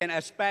can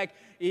expect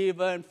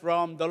even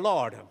from the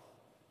Lord.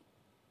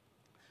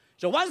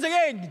 So once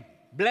again,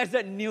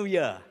 blessed New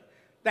Year.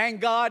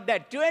 Thank God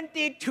that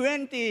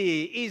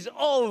 2020 is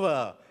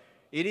over.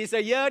 It is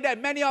a year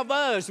that many of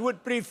us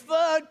would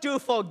prefer to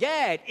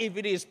forget if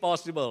it is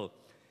possible.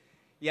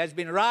 It has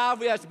been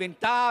rough, it has been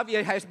tough,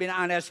 it has been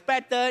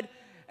unexpected,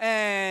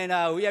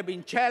 and we have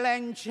been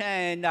challenged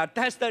and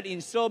tested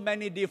in so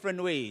many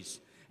different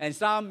ways. And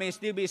some may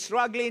still be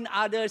struggling,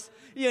 others,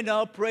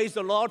 praise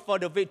the Lord for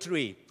the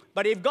victory.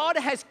 But if God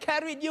has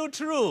carried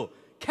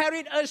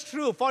us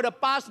through for the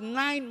past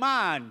 9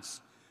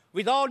 months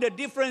with all the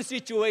different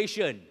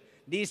situations,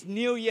 this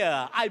new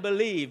year, I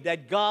believe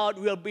that God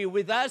will be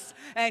with us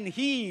and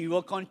He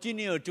will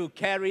continue to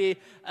carry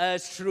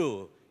us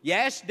through.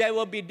 Yes, there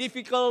will be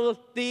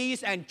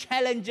difficulties and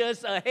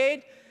challenges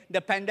ahead.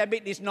 The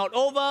pandemic is not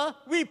over.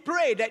 We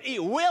pray that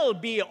it will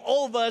be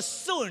over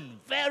soon,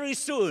 very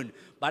soon.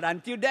 But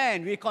until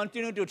then, we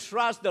continue to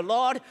trust the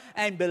Lord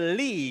and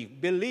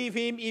believe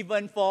Him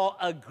even for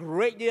a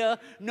great year.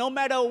 No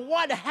matter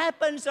what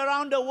happens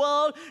around the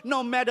world,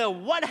 no matter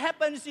what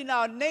happens in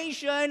our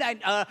nation,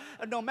 and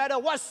no matter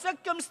what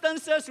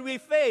circumstances we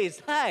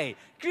face,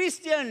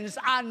 Christians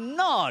are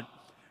not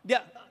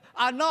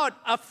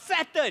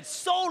affected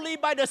solely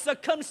by the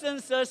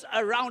circumstances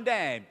around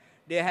them.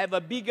 They have a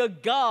bigger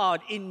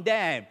God in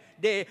them.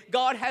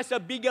 God has a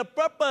bigger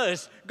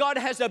purpose. God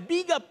has a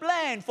bigger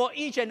plan for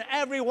each and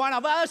every one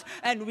of us.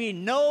 And we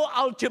know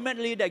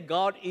ultimately that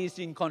God is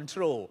in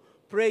control.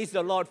 Praise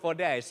the Lord for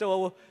that.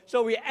 So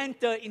we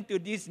enter into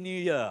this new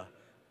year,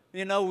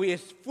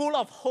 with full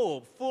of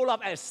hope, full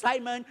of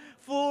excitement,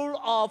 full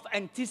of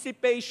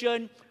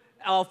anticipation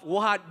of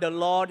what the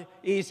Lord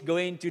is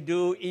going to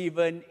do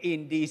even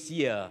in this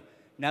year.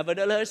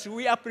 Nevertheless,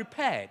 we are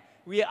prepared.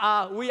 We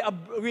are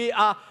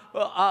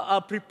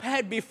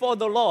prepared before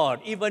the Lord,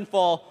 even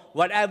for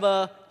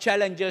whatever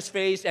challenges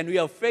face, and we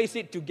will face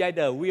it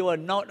together. We will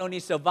not only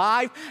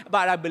survive,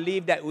 but I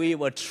believe that we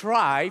will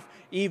thrive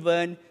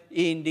even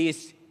in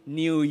this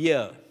new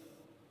year.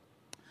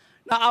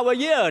 Now, our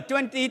year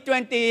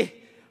 2020,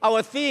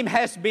 our theme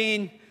has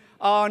been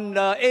on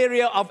the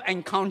area of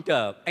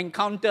encounter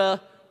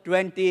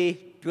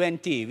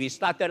 2020. We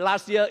started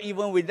last year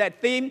even with that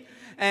theme.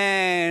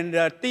 And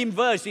the theme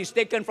verse is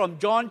taken from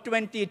John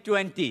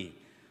 20:20.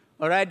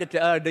 All right,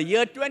 the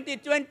year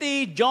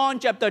 2020, John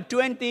chapter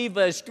 20,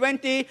 verse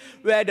 20,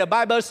 where the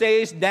Bible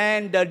says,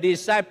 "Then the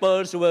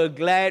disciples were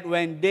glad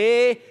when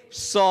they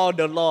saw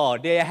the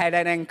Lord." They had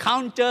an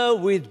encounter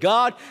with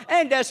God,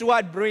 and that's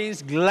what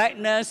brings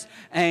gladness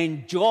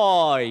and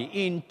joy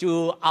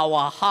into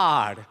our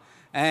heart.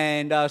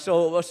 And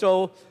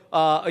so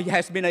it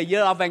has been a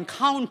year of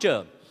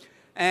encounter.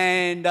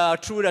 And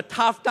through the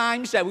tough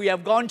times that we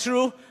have gone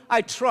through,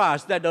 I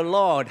trust that the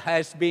Lord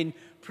has been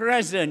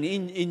present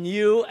in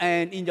you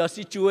and in your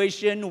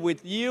situation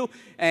with you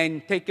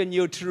and taken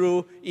you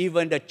through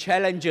even the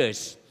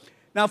challenges.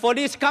 Now for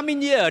this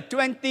coming year,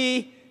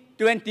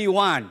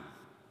 2021,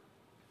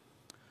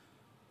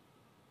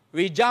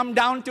 we jump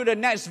down to the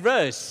next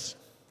verse,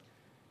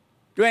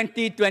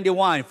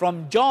 2021,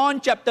 from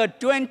John chapter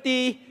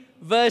 20,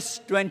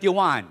 verse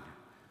 21.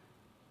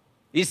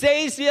 It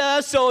says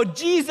here, "So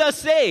Jesus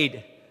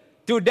said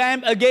to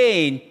them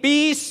again,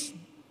 'Peace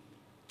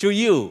to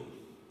you.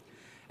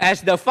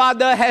 As the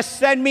Father has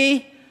sent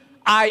me,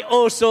 I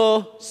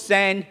also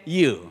send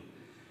you.'"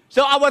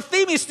 So our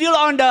theme is still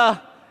on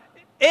the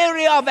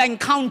area of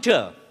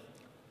encounter,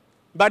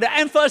 but the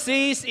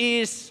emphasis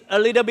is a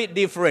little bit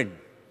different.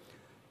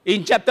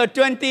 In chapter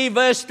 20,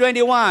 verse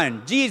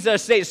 21,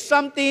 Jesus says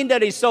something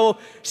that is so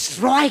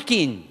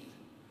striking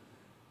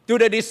to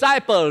the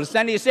disciples,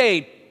 and He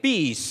said,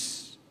 "Peace.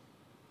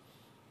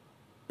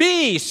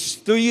 Peace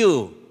to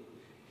you."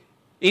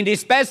 In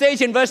this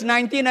passage, in verse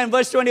 19 and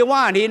verse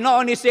 21, He not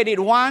only said it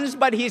once,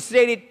 but He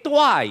said it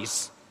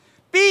twice.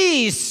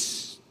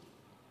 Peace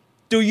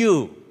to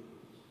you.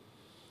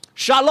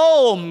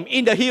 Shalom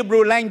in the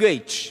Hebrew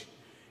language.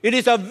 It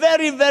is a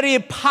very, very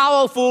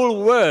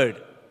powerful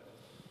word.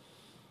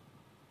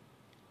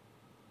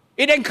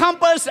 It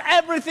encompasses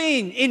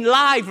everything in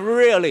life,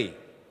 really.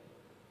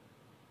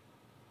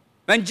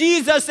 When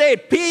Jesus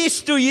said,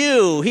 "Peace to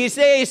you," He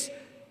says,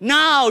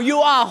 now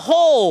you are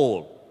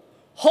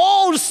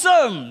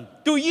wholesome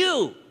to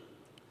you.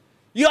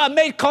 You are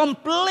made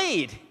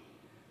complete.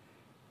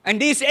 And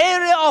this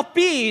area of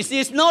peace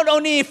is not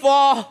only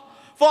for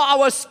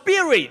our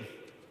spirit,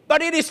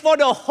 but it is for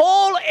the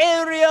whole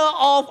area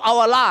of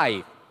our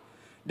life.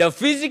 The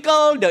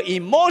physical, the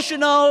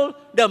emotional,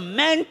 the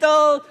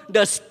mental,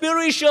 the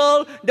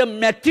spiritual, the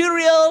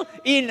material,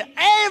 in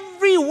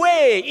every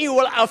way it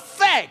will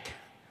affect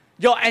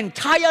your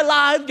entire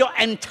life, your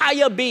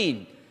entire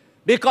being.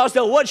 Because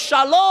the word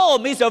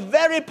shalom is a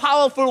very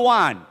powerful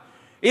one.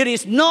 It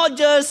is not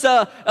just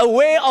a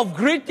way of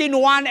greeting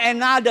one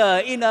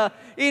another in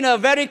a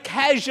very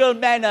casual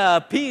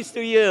manner, peace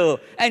to you.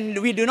 And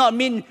we do not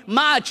mean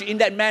much in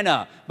that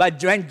manner.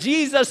 But when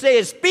Jesus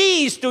says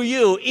peace to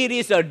you, it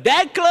is a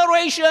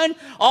declaration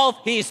of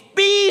His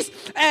peace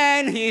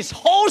and His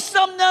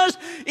wholesomeness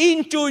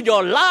into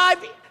your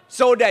life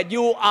so that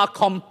you are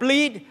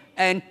complete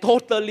and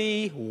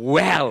totally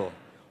well.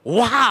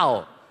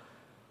 Wow!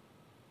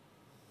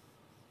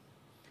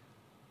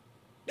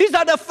 These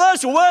are the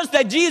first words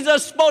that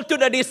Jesus spoke to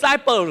the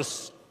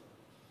disciples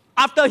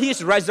after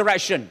His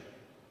resurrection.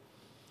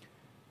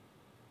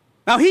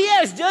 Now, He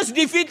has just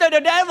defeated the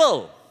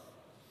devil.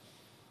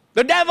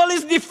 The devil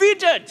is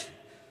defeated.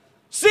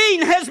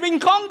 Sin has been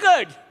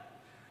conquered.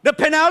 The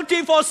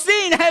penalty for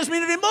sin has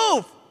been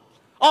removed,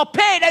 or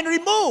paid and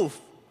removed.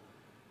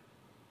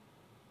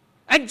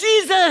 And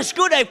Jesus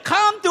could have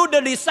come to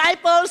the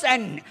disciples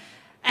and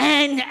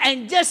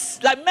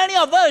just like many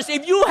of us,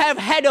 if you have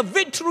had a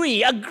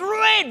victory, a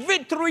great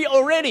victory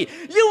already,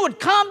 you would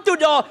come to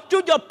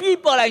your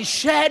people and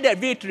share that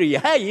victory.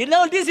 Hey,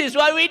 this is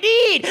what we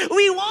did.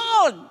 We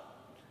won.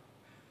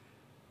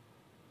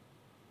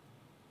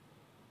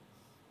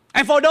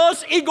 And for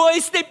those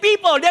egoistic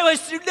people, they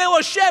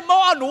will share more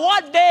on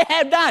what they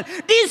have done.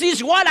 This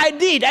is what I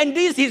did, and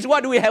this is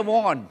what we have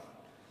won.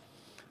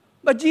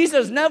 But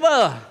Jesus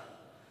never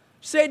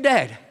said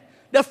that.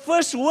 The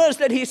first words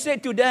that He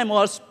said to them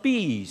was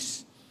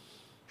peace,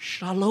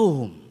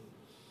 shalom.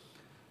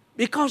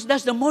 Because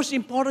that's the most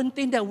important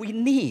thing that we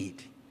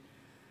need.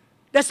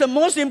 That's the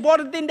most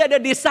important thing that the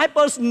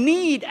disciples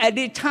need at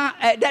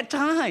that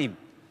time.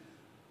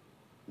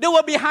 They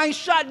were behind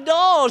shut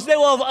doors. They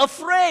were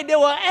afraid. They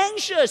were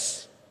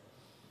anxious.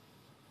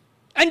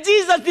 And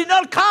Jesus did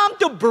not come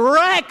to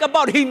brag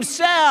about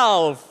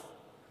Himself,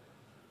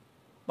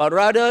 but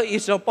rather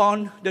it's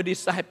upon the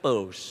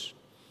disciples.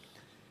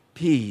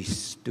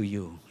 Peace to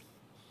you.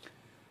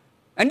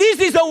 And this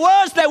is the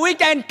words that we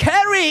can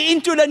carry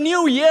into the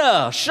new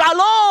year.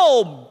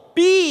 Shalom,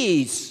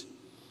 peace.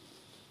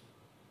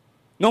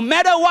 No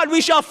matter what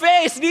we shall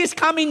face this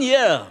coming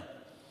year,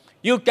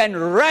 you can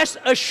rest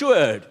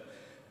assured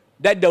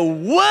that the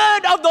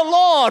word of the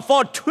Lord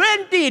for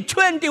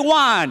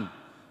 2021,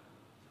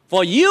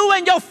 for you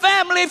and your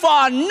family, for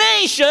our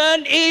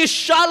nation, is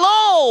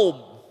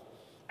shalom.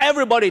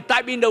 Everybody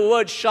type in the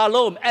word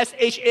shalom,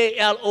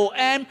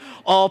 S-H-A-L-O-M,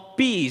 or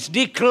peace.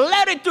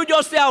 Declare it to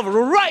yourself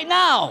right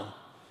now.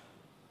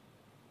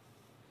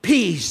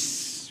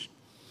 Peace.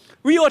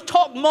 We will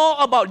talk more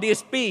about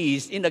this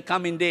peace in the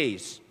coming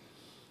days.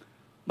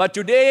 But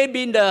today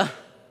being the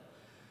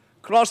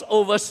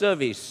crossover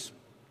service,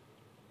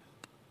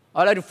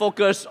 I'd like to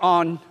focus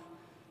on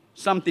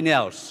something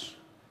else.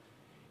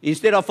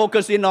 Instead of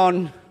focusing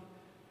on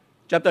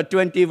chapter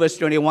 20, verse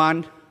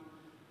 21,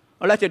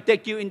 I'd like to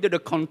take you into the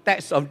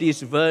context of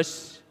this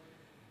verse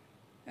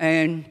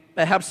and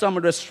perhaps some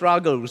of the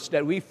struggles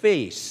that we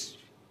face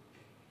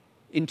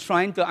in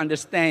trying to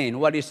understand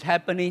what is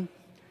happening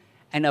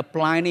and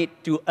applying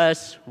it to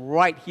us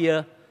right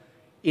here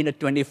in the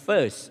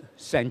 21st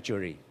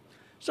century.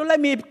 So let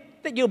me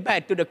take you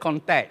back to the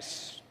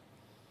context.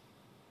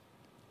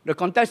 The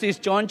context is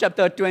John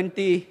chapter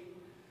 20,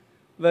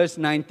 verse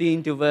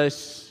 19 to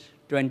verse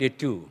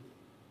 22.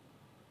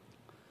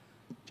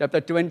 Chapter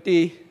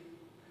 20,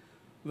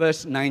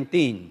 verse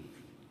 19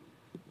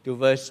 to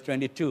verse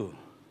 22.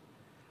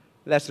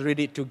 Let's read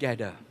it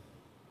together.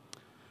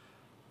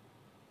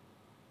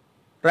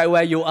 Right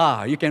where you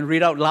are, you can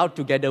read out loud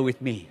together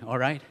with me, all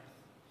right?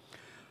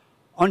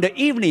 On the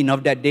evening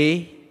of that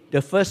day,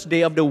 the first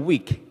day of the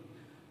week,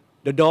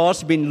 the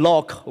doors been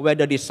locked where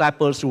the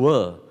disciples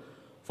were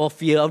for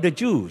fear of the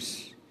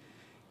Jews.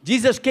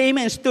 Jesus came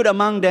and stood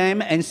among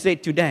them and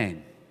said to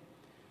them,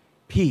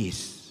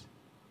 "Peace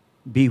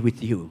be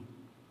with you."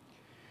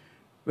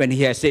 When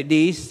He had said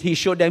this, He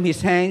showed them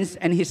His hands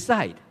and His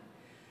side.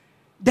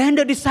 Then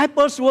the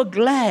disciples were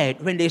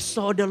glad when they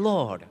saw the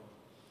Lord.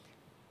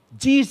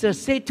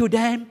 Jesus said to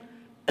them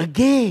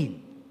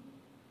again,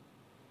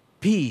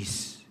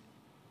 "Peace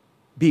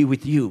be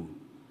with you.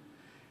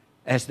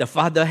 As the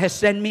Father has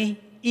sent me,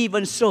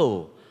 even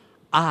so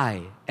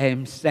I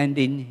am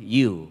sending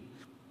you."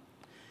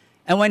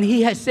 And when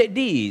He had said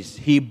this,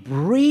 He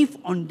breathed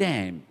on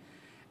them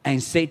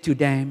and said to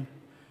them,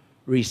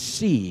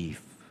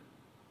 "Receive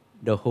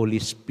the Holy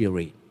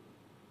Spirit."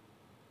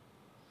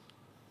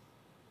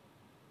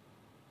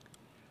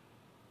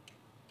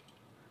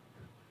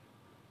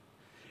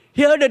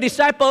 Here the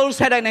disciples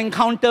had an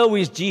encounter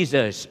with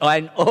Jesus,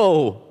 and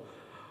oh,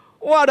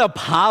 what a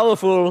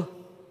powerful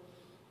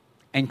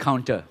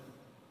encounter.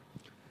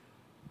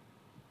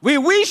 We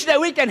wish that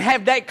we can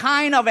have that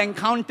kind of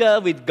encounter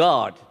with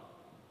God.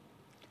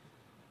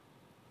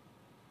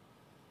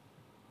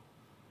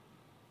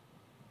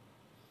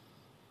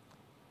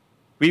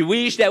 We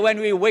wish that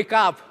when we wake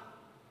up,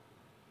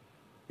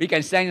 we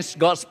can sense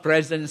God's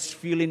presence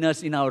filling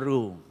us in our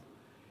room.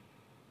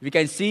 We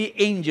can see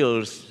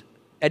angels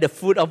at the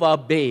foot of our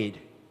bed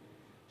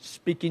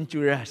speaking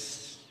to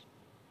us.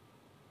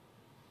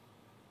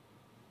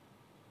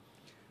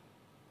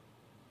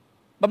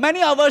 But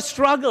many of us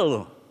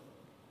struggle.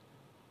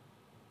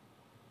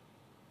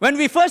 When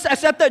we first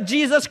accepted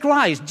Jesus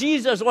Christ,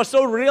 Jesus was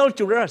so real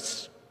to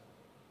us.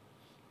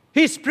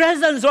 His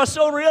presence was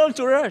so real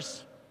to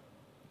us.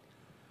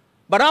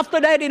 But after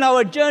that, in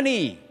our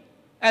journey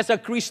as a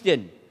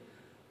Christian,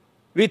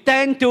 we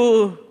tend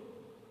to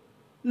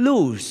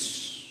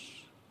lose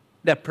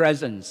that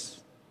presence,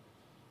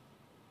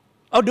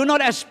 or do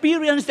not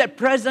experience that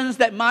presence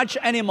that much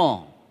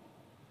anymore.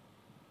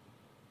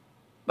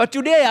 But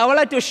today, I would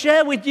like to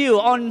share with you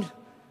on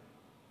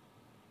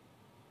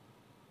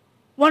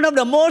one of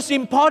the most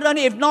important,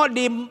 if not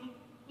the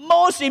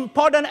most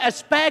important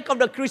aspect of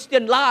the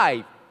Christian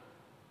life,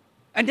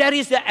 and that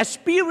is the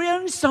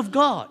experience of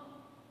God,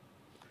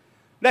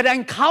 that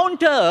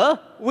encounter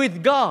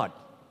with God.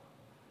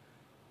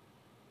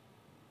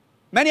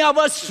 Many of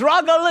us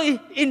struggle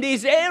in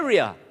this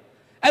area,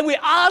 and we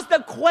ask the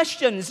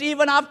questions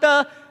even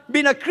after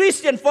being a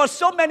Christian for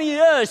so many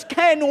years,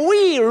 can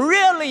we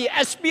really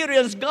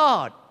experience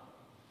God?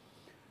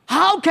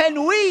 How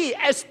can we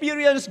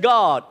experience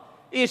God?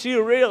 Is He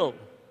real?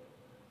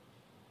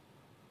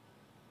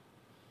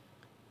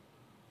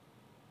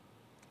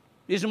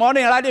 This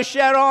morning, I'd like to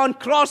share on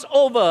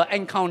crossover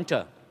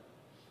encounter.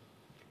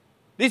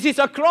 This is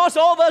a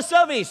crossover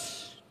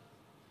service,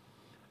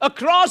 a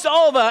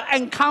crossover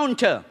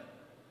encounter.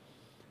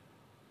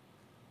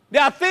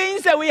 There are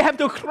things that we have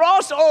to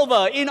cross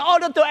over in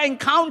order to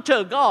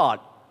encounter God.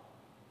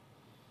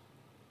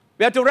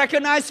 We have to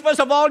recognize,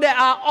 first of all, there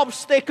are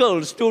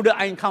obstacles to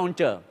the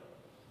encounter.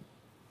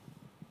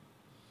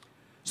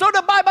 So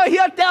the Bible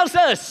here tells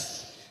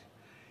us,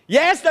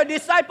 yes, the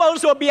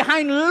disciples were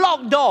behind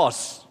locked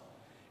doors.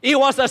 It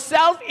was a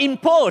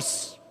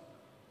self-imposed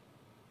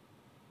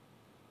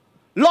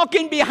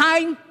locking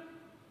behind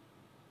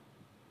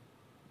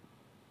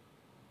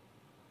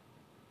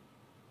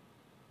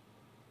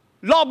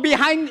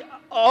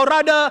or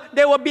rather,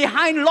 they were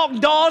behind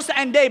locked doors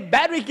and they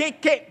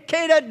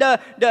barricaded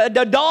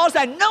the doors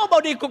and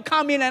nobody could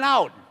come in and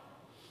out.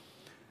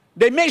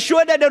 They made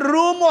sure that the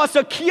room was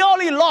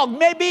securely locked.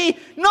 Maybe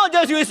not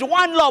just with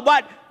one lock,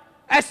 but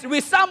as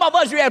with some of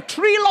us, we have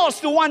 3 locks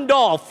to one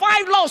door,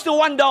 5 locks to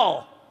one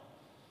door.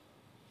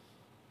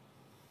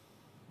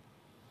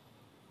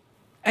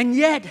 And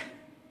yet,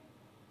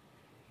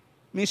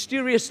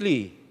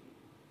 mysteriously,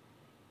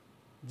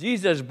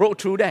 Jesus broke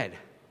through that.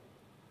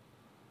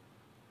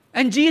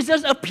 And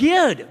Jesus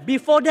appeared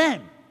before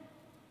them.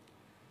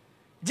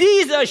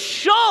 Jesus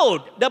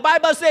showed, the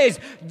Bible says,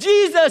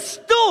 Jesus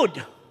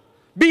stood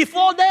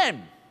before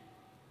them.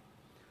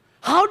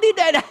 How did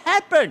that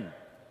happen?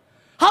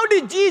 How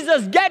did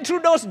Jesus get through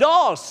those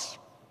doors?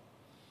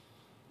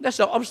 That's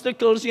the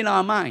obstacles in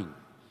our mind.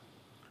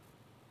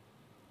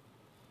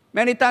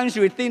 Many times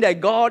we think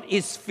that God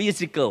is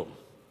physical.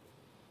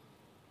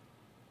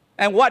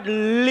 And what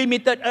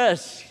limited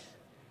us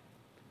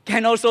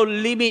can also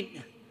limit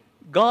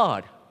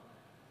God.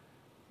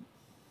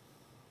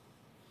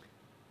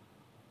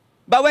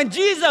 But when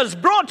Jesus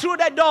broke through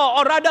that door,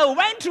 or rather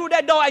went through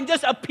that door and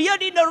just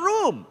appeared in the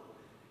room,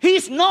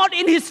 He's not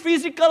in His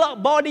physical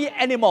body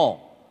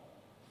anymore.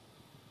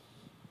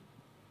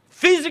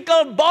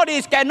 Physical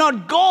bodies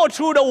cannot go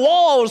through the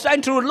walls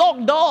and through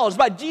locked doors,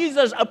 but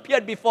Jesus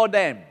appeared before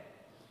them.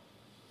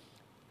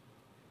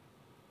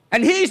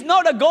 And He is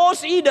not a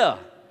ghost either,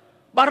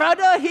 but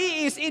rather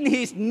He is in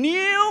His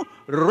new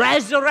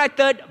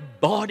resurrected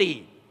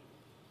body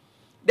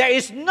that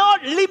is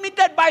not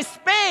limited by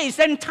space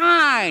and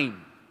time.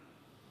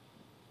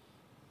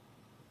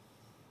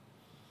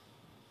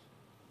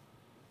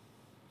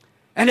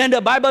 And then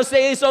the Bible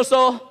says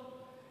also,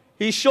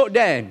 He showed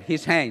them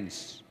His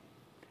hands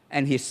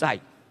and His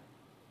side.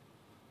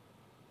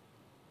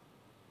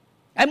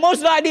 And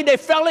most likely they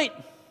felt it.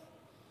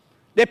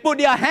 They put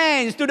their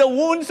hands to the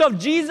wounds of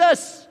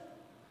Jesus.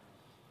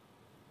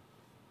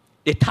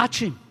 They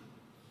touch Him.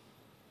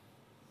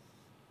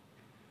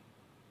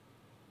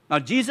 Now,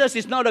 Jesus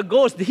is not a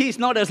ghost. He is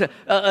not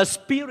a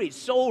spirit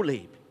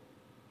solely.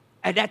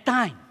 At that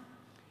time,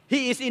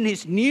 He is in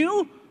His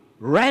new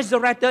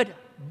resurrected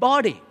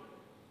body.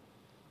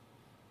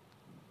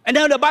 And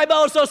now the Bible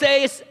also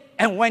says,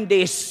 and when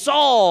they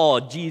saw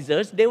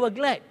Jesus, they were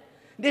glad.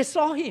 They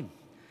saw Him.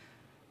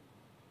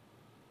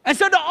 And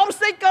so the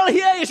obstacle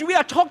here is we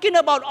are talking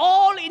about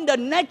all in the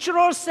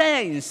natural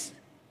sense,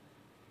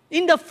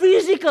 in the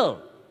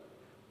physical.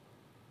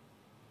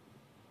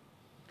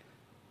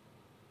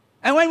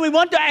 And when we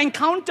want to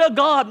encounter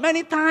God,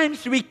 many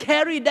times we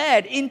carry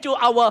that into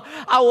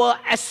our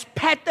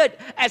expected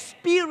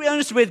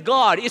experience with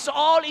God. It's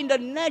all in the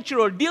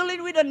natural,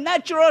 dealing with the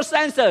natural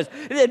senses.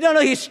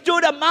 He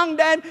stood among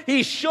them,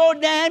 He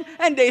showed them,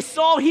 and they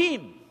saw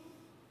Him.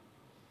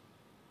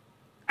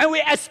 And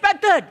we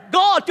expected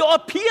God to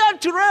appear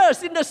to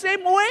us in the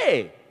same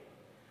way.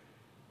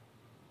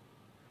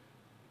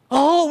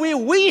 Oh, we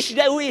wish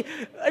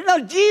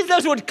that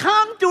Jesus would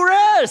come to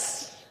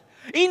us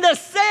in the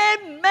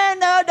same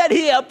manner that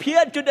He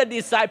appeared to the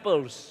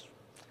disciples.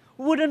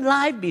 Wouldn't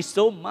life be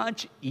so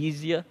much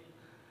easier?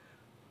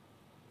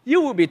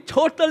 You would be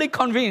totally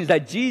convinced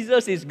that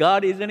Jesus is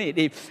God, isn't it?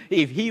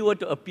 If He were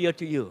to appear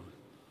to you.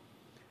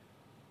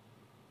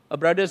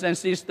 Brothers and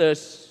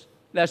sisters,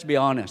 let's be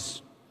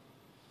honest.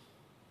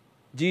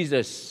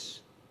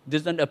 Jesus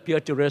doesn't appear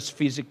to us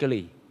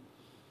physically,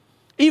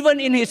 even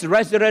in His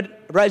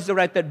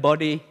resurrected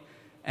body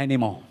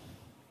anymore.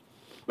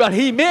 Well,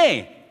 He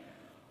may.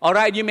 All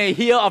right, you may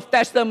hear of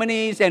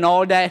testimonies and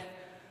all that,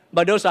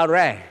 but those are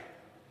rare.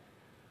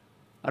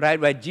 All right,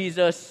 where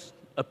Jesus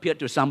appeared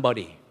to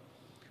somebody.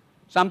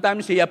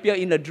 Sometimes He appeared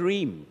in a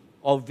dream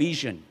or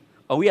vision.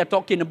 But we are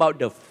talking about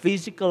the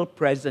physical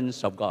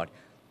presence of God.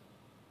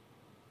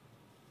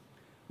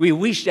 We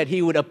wish that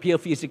He would appear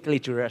physically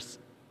to us.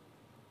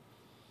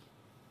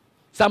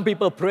 Some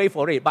people pray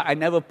for it, but I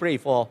never pray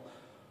for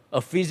a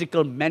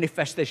physical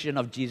manifestation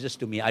of Jesus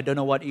to me. I don't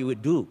know what He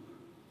would do.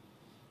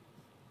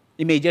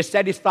 It may just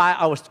satisfy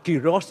our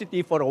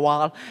curiosity for a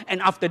while,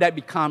 and after that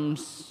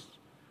becomes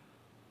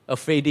a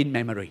fading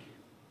memory.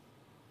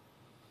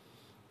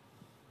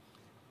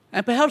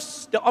 And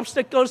perhaps the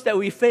obstacles that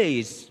we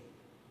face,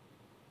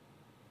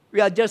 we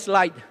are just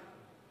like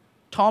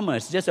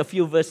Thomas, just a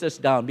few verses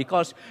down,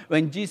 because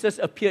when Jesus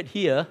appeared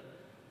here,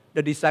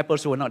 the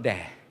disciples were not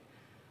there.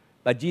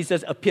 But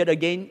Jesus appeared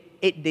again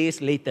 8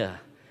 days later.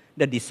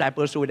 The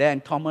disciples were there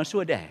and Thomas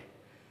were there.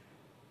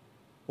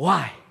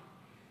 Why?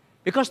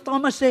 Because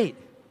Thomas said,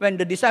 when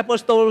the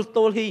disciples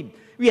told him,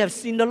 we have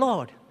seen the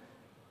Lord.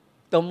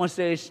 Thomas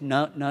says,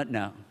 no.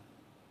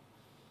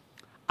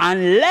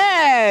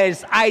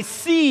 Unless I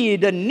see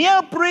the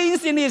nail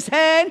prints in His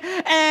hand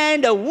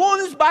and the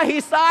wounds by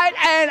His side,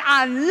 and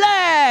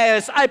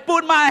unless I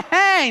put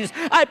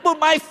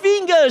my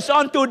fingers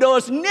onto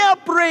those nail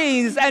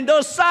prints and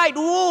those side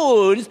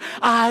wounds,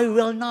 I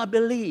will not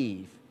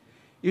believe.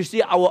 You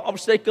see, our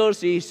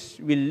obstacles is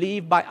we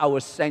live by our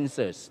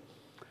senses.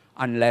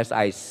 Unless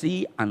I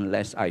see,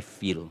 unless I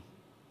feel.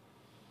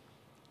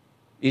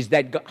 Is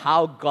that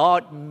how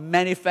God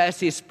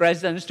manifests His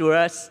presence to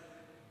us?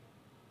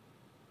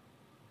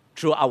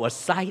 Through our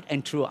sight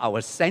and through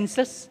our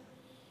senses?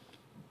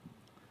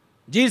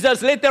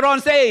 Jesus later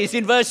on says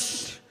in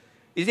verse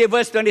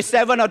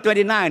 27 or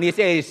 29, He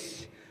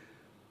says,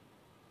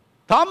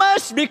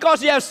 Thomas,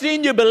 because you have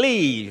seen, you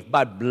believe.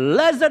 But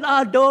blessed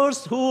are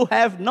those who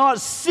have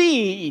not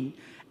seen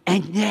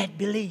and yet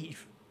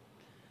believe.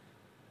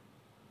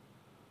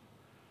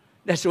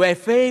 That's where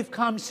faith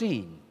comes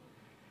in.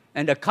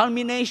 And the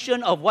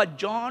culmination of what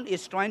John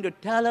is trying to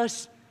tell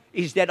us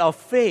is that of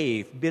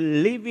faith,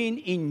 believing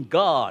in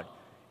God,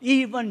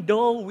 even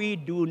though we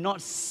do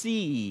not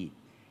see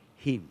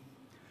Him.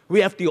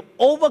 We have to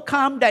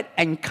overcome that,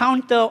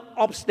 encounter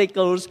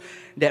obstacles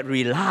that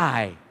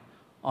rely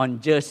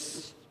on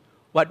just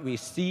what we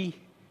see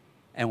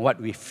and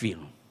what we feel.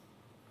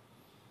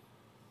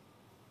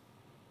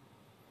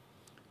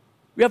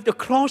 We have to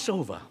cross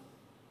over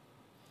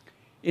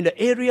in the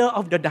area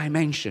of the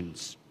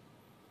dimensions.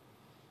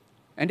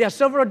 And there are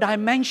several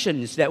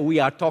dimensions that we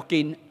are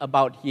talking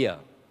about here.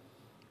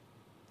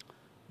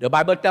 The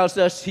Bible tells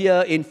us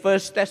here in 1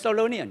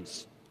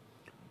 Thessalonians.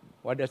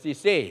 What does it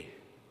say?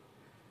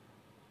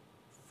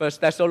 1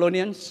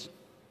 Thessalonians.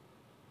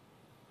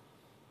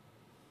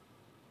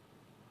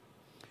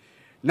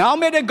 Now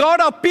may the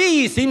God of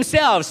peace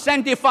Himself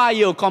sanctify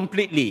you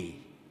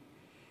completely,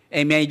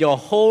 and may your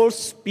whole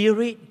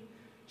spirit,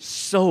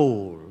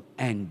 soul,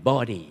 and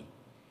body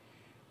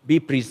be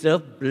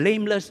preserved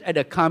blameless at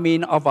the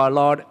coming of our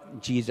Lord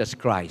Jesus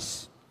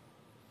Christ.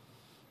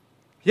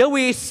 Here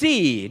we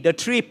see the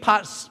three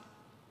parts,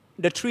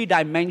 the three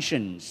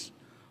dimensions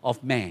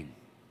of man.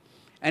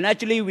 And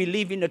actually we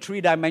live in a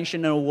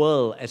three-dimensional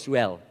world as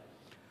well.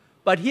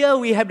 But here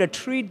we have the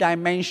three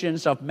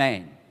dimensions of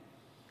man: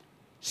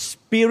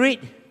 spirit,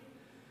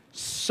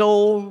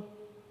 soul,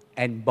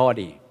 and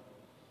body.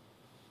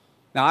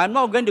 Now I'm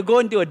not going to go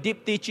into a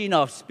deep teaching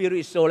of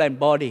spirit, soul, and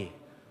body,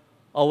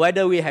 or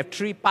whether we have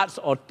 3 parts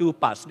or 2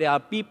 parts. There are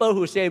people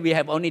who say we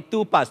have only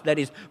 2 parts, that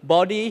is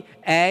body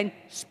and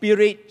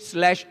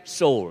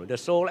spirit/soul. The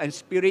soul and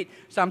spirit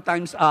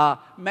sometimes are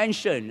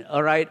mentioned,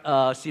 all right,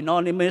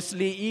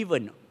 synonymously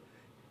even.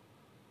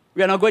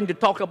 We are not going to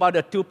talk about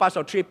the 2 parts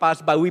or 3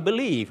 parts, but we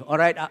believe, all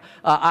right,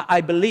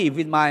 I believe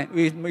with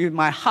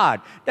my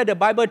heart that the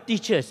Bible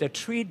teaches the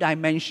 3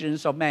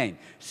 dimensions of man: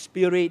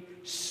 spirit,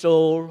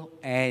 soul,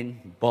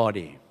 and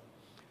body.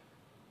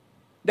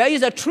 There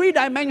is the 3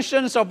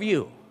 dimensions of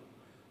you.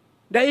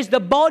 There is the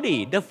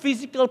body, the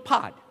physical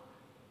part.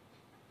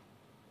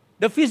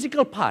 The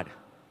physical part.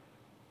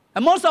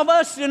 And most of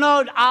us,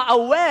 are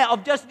aware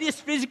of just this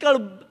physical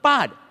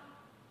part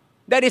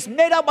that is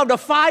made up of the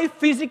 5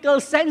 physical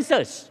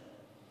senses: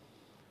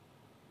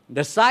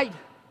 the sight,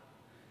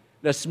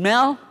 the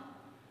smell,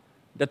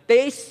 the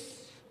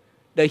taste,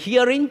 the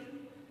hearing,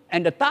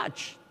 and the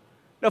touch.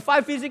 The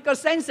 5 physical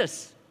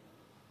senses.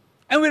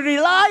 And we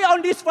rely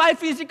on these 5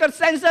 physical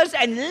senses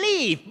and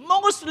live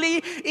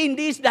mostly in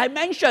this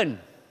dimension.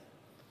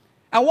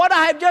 And what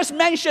I have just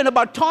mentioned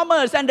about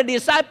Thomas and the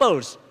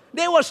disciples,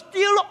 they were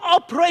still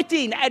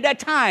operating at that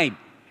time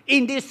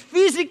in this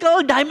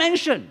physical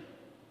dimension.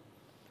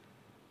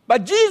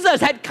 But Jesus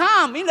had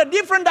come in a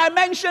different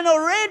dimension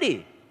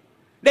already.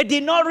 They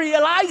did not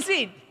realize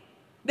it.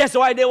 That's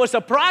why they were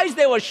surprised,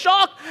 they were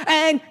shocked,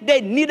 and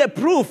they needed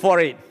proof for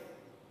it.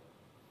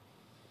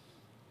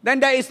 Then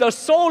there is the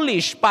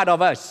soulish part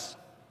of us.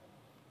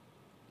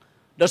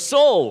 The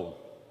soul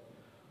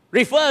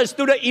refers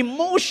to the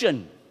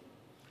emotion,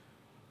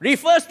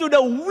 refers to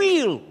the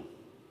will,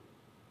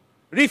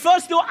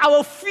 refers to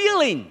our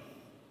feeling,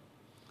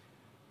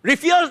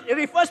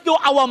 refers to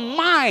our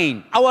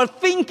mind, our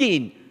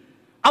thinking,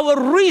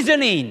 our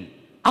reasoning,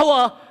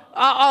 our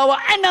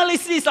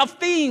analysis of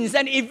things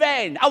and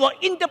events, our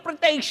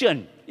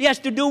interpretation. It has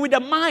to do with the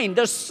mind,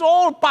 the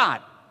soul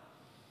part.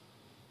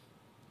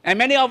 And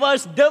many of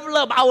us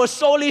develop our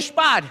soulish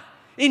part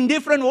in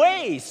different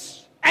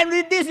ways. And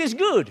this is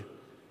good.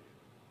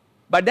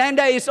 But then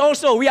there is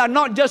also, we are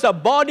not just a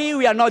body,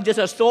 we are not just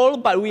a soul,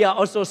 but we are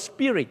also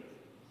spirit.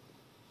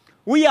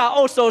 We are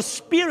also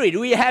spirit.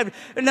 We have,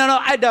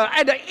 at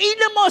the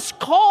innermost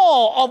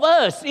core of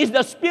us is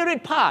the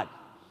spirit part.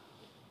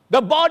 The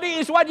body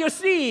is what you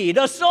see.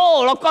 The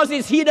soul, of course,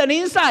 is hidden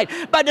inside.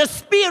 But the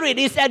spirit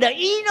is at the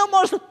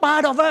innermost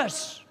part of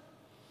us.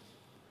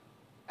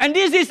 And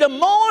this is the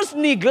most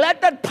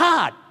neglected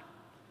part.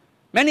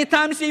 Many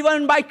times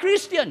even by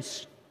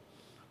Christians.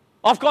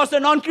 Of course,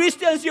 the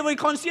non-Christians, you will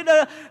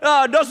consider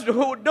those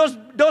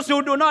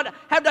who do not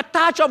have the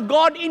touch of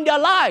God in their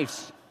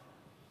lives.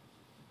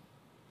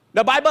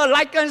 The Bible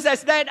likens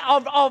as that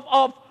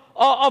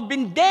of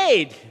being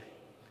dead.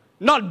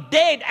 Not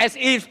dead as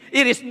if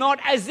it is not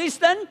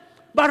existent,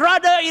 but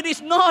rather it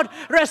is not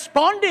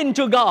responding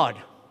to God.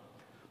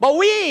 But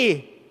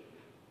we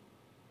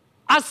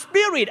are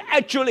spirit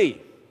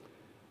actually.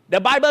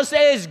 The Bible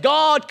says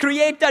God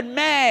created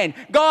man.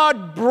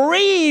 God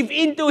breathed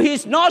into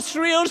his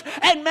nostrils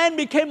and man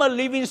became a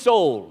living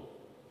soul.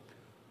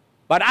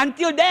 But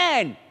until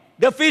then,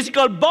 the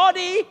physical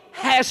body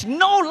has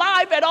no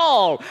life at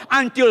all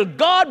until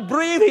God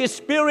breathed his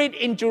spirit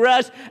into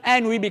us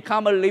and we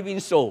become a living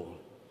soul.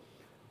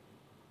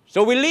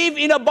 So we live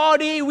in a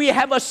body, we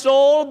have a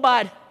soul,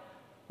 but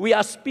we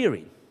are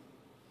spirit.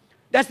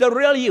 That's the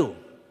real you.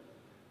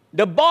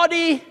 The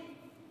body,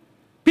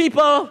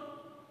 people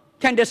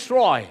can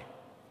destroy.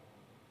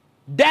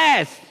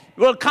 Death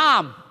will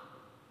come.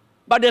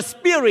 But the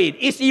spirit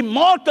is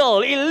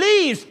immortal. It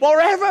lives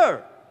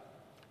forever.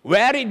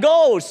 Where it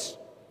goes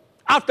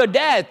after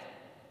death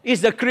is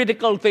the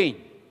critical thing.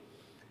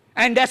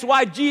 And that's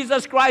why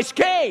Jesus Christ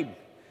came,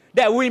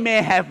 that we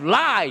may have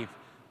life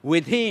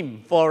with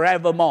him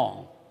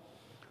forevermore.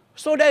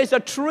 So there is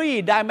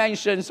 3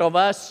 dimensions of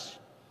us.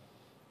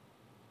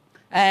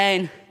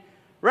 And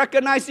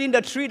recognizing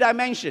the 3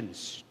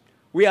 dimensions,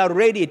 we are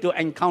ready to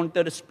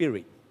encounter the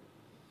Spirit.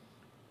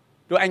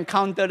 To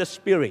encounter the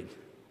Spirit.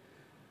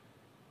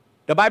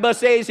 The Bible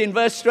says in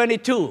verse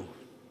 22,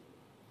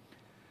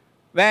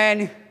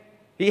 when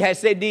he had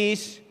said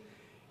this,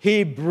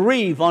 he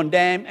breathed on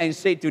them and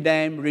said to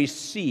them,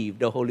 receive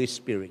the Holy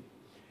Spirit.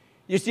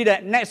 You see,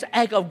 that next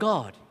act of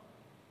God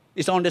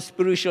is on the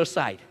spiritual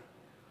side.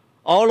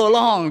 All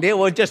along, they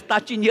were just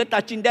touching here,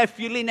 touching there,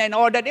 feeling and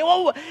all that. They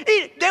were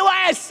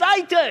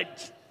excited.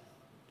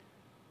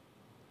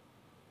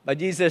 But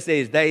Jesus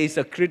says there is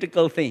a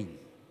critical thing.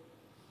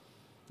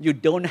 You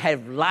don't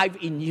have life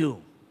in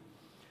you.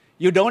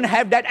 You don't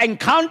have that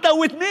encounter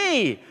with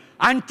me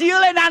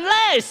until and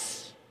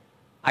unless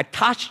I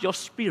touch your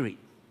spirit.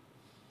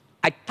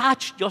 I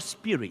touch your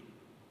spirit.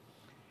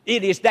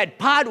 It is that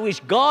part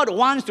which God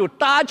wants to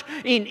touch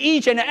in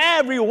each and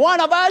every one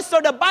of us.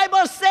 So the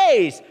Bible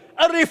says,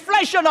 a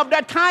reflection of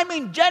that time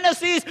in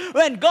Genesis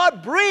when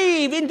God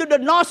breathed into the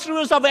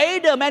nostrils of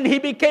Adam and he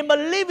became a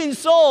living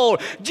soul.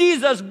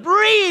 Jesus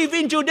breathed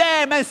into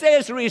them and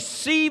says,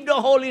 receive the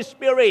Holy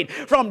Spirit.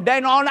 From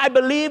then on, I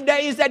believe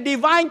there is a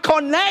divine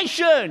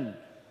connection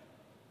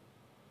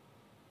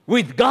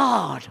with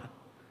God.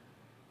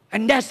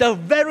 And that's a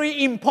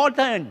very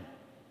important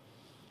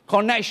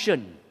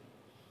connection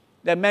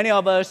that many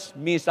of us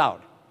miss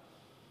out.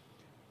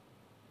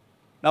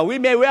 Now we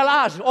may well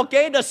ask,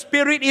 okay, the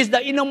Spirit is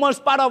the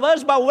innermost part of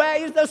us, but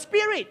where is the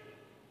Spirit?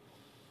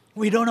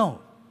 We don't know.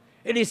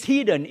 It is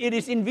hidden. It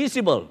is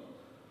invisible.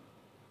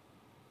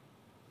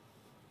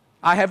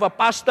 I have a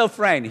pastor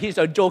friend. He's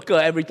a joker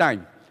every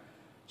time.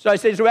 So I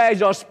say, where is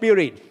your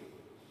Spirit?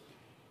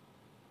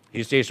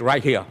 He says,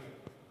 right here.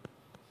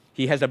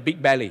 He has a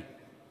big belly.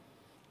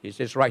 He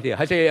says, right here.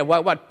 I say,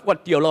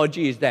 what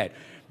theology is that?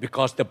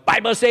 Because the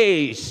Bible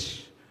says,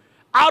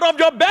 out of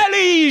your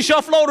belly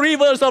shall flow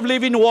rivers of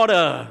living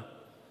water.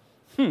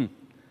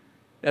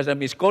 There's a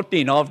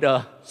misquoting of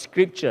the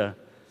scripture.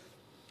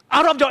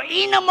 Out of your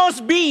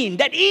innermost being,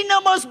 that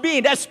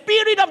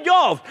spirit of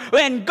yours,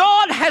 when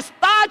God has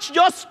touched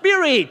your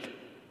spirit,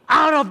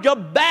 out of your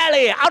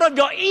belly, out of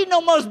your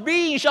innermost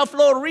being shall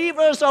flow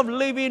rivers of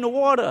living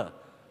water.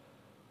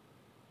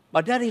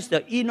 But that is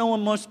the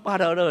innermost part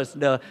of us,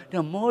 the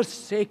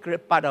most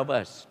sacred part of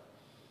us.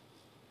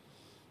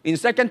 In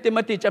 2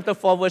 Timothy chapter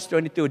 4, verse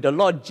 22, the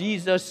Lord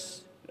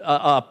Jesus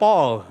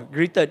Paul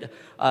greeted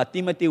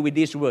Timothy with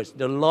these words,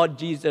 "The Lord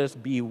Jesus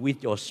be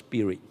with your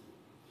spirit."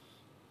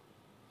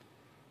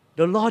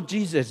 The Lord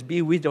Jesus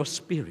be with your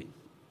spirit.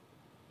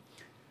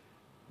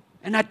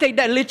 And I take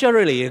that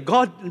literally.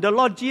 The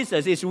Lord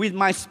Jesus is with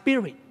my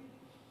spirit.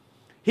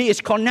 He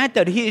is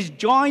connected. He is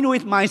joined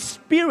with my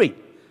spirit.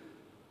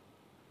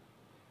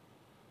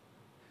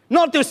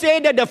 Not to say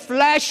that the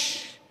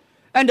flesh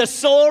and the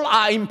soul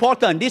are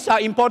important. These are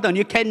important.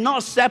 You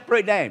cannot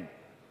separate them.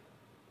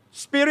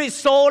 Spirit,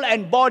 soul,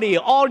 and body,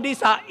 all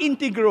these are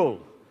integral.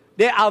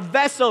 They are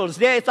vessels.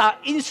 They are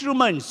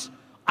instruments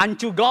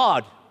unto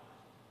God.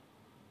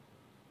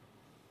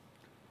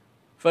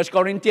 1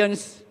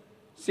 Corinthians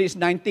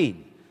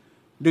 6:19.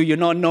 Do you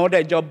not know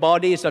that your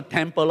body is a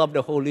temple of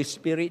the Holy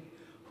Spirit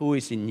who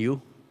is in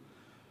you?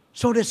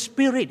 So the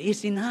Spirit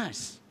is in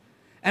us.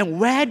 And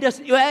where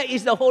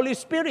is the Holy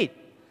Spirit?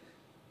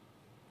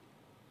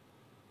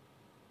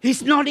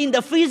 He's not in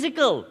the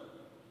physical.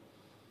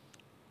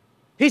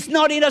 He's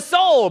not in the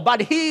soul,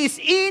 but He is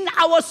in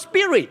our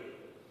spirit.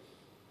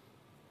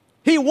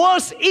 He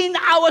was in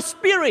our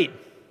spirit.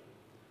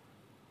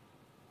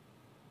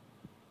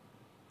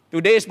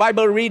 Today's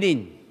Bible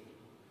reading,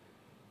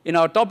 in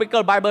our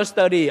topical Bible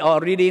study or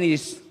reading,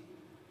 is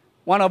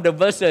one of the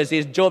verses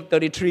is Job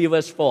 33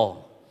 verse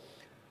 4.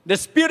 The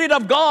Spirit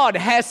of God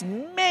has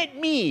made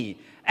me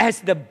as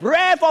the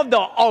breath of the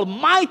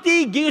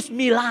Almighty gives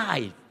me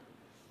life.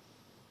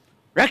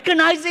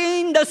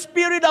 Recognizing the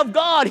Spirit of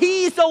God,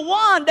 He is the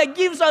one that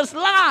gives us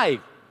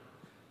life.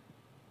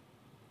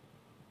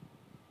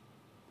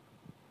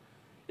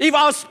 If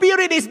our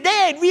spirit is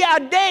dead, we are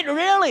dead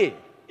really.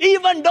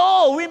 Even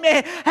though we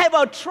may have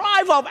a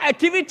trove of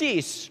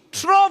activities,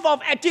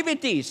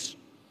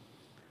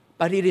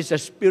 but it is the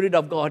Spirit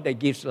of God that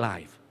gives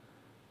life.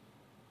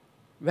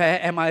 Where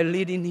am I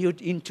leading you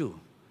into?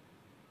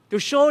 To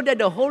show that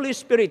the Holy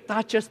Spirit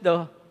touches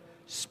the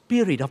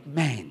spirit of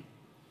man.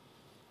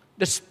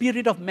 The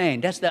spirit of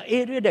man, that's the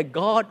area that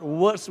God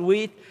works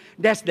with.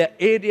 That's the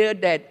area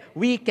that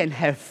we can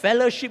have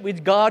fellowship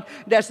with God.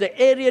 That's the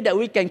area that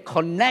we can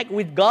connect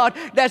with God.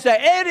 That's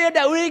the area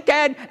that we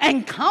can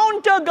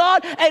encounter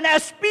God and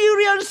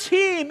experience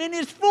Him in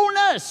His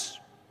fullness.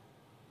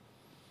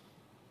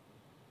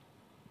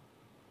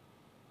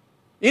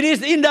 It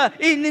is in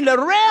the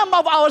realm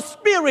of our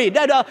spirit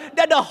that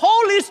the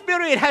Holy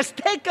Spirit has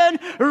taken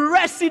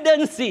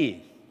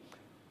residency.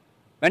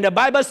 When the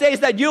Bible says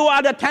that you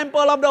are the temple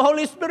of the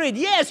Holy Spirit,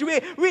 yes,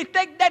 we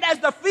take that as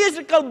the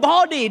physical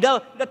body,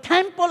 the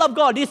temple of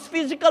God, this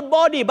physical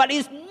body, but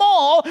it's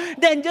more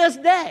than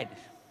just that.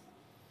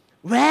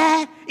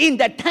 Where in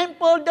the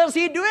temple does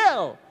He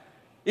dwell?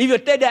 If you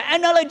take the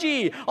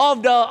analogy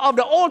of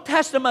the Old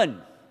Testament,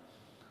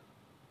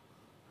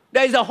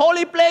 there is a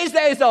holy place,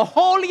 there is a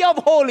holy of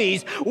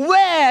holies.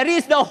 Where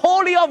is the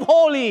holy of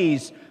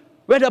holies?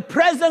 Where the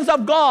presence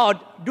of God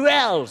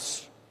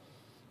dwells.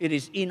 It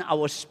is in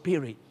our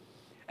spirit.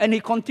 And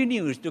He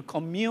continues to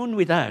commune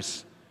with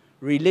us,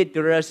 relate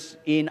to us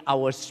in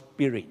our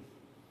spirit.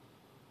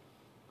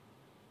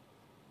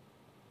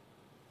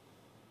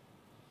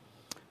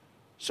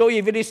 So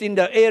if it is in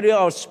the area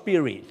of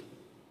spirit,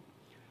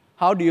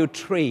 how do you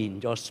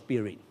train your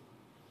spirit?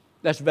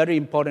 That's very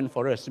important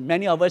for us.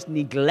 Many of us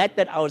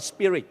neglected our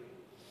spirit.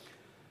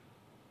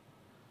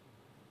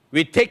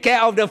 We take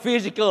care of the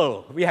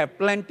physical. We have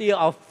plenty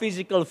of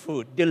physical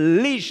food,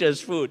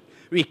 delicious food.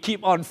 We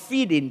keep on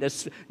feeding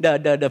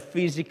the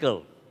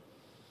physical.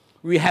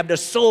 We have the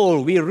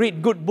soul. We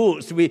read good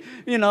books. We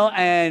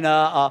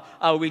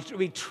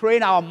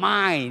train our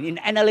mind in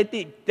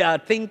analytic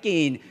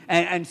thinking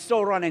and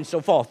so on and so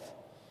forth.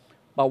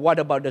 But what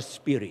about the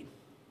spirit?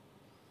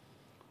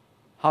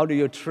 How do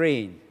you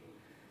train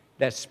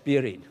that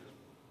spirit?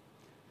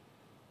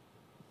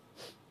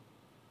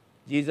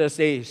 Jesus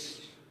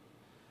says,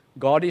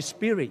 God is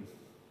spirit.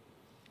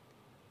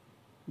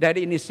 That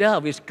in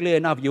itself is clear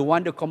enough. You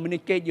want to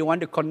communicate, you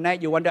want to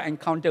connect, you want to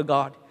encounter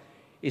God.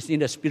 It's in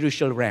the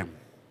spiritual realm.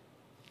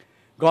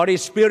 God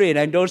is spirit,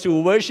 and those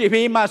who worship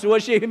Him must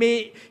worship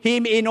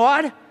Him in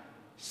what?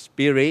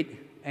 Spirit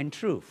and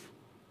truth.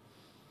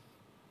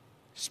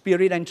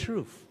 Spirit and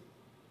truth.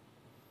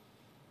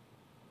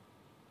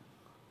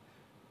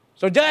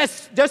 So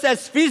just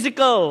as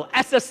physical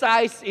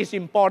exercise is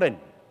important,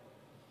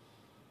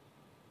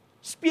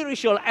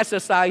 spiritual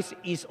exercise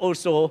is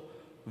also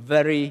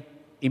very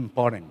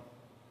important.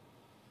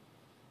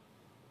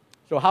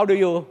 So how do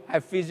you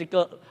have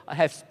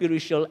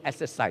spiritual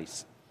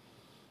exercise?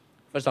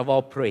 First of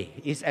all, pray.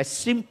 It's as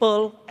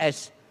simple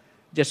as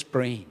just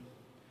praying.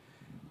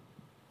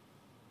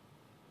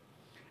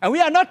 And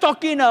we are not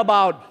talking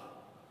about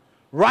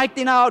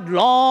writing out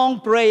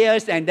long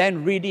prayers and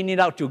then reading it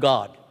out to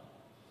God.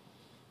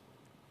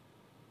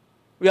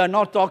 We are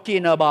not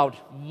talking about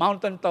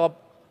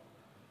mountaintop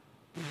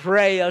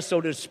prayer,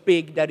 so to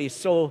speak, that is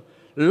so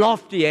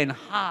lofty and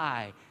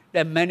high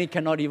that many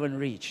cannot even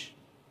reach.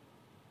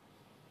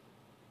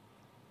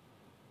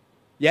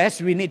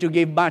 Yes, we need to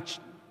give much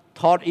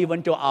thought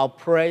even to our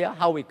prayer,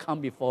 how we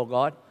come before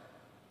God.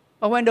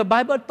 But when the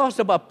Bible talks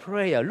about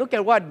prayer, look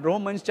at what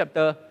Romans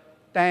chapter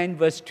 10,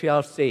 verse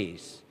 12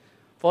 says.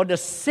 For the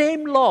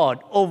same Lord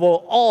over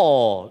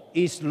all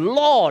is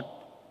Lord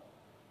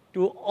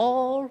to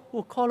all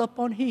who call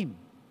upon Him.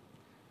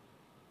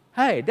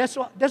 Hey, that's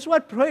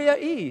what prayer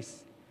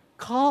is.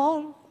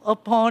 Call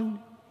upon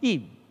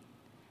Him.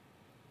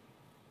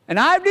 And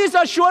I have this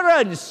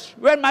assurance,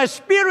 when my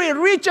spirit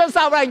reaches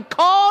out and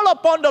call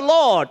upon the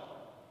Lord,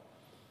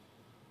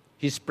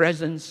 His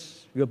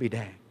presence will be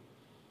there.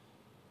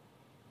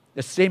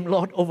 The same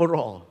Lord over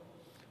all.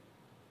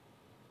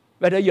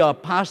 Whether you're a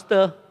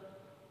pastor,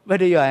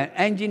 whether you're an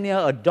engineer,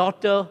 a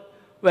doctor,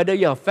 whether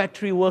you're a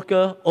factory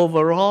worker,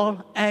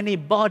 overall,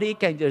 anybody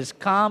can just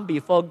come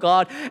before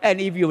God, and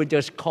if you will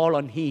just call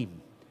on Him,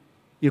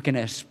 you can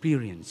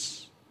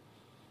experience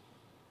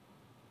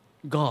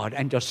God,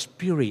 and your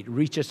spirit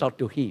reaches out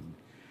to Him.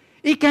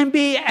 It can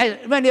be,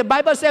 when the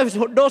Bible says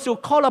those who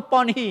call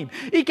upon Him,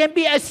 it can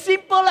be as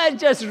simple as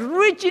just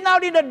reaching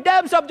out in the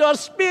depths of your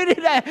spirit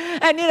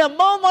and in a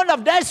moment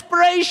of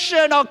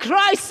desperation or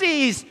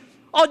crisis,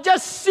 or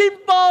just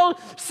simple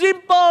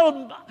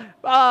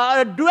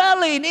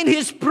dwelling in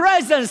His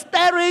presence,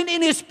 staring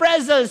in His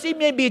presence. It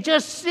may be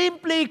just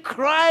simply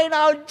crying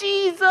out,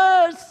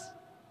 Jesus.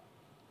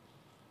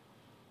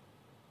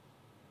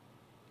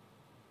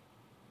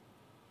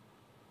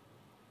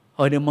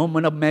 Or in a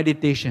moment of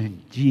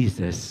meditation,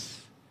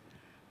 Jesus.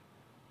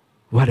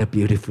 What a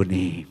beautiful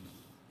name.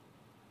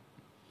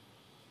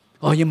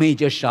 Or you may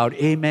just shout,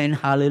 Amen,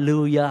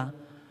 hallelujah.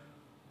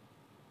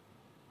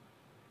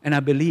 And I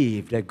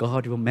believe that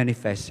God will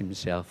manifest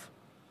Himself.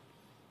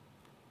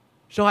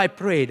 So I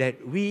pray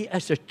that we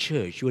as a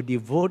church will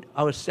devote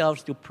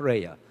ourselves to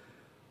prayer.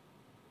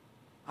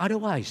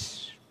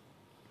 Otherwise,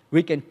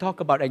 we can talk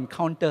about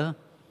encounter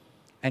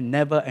and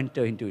never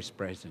enter into His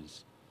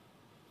presence.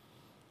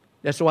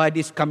 That's why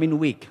this coming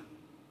week,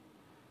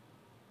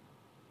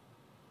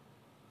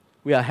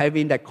 we are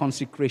having that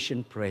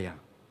consecration prayer.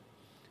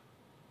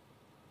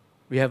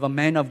 We have a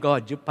man of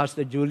God,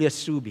 Pastor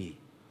Julius Subi,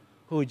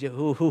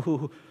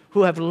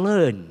 who have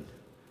learned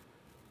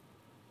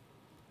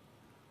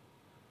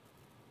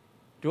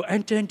to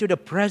enter into the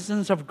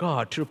presence of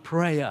God through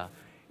prayer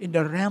in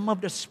the realm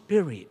of the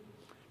Spirit,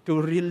 to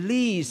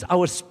release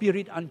our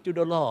spirit unto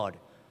the Lord.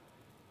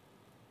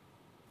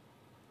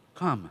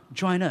 Come,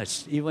 join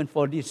us even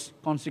for this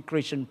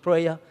consecration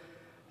prayer,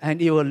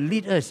 and it will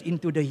lead us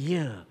into the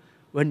year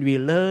when we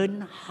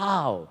learn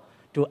how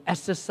to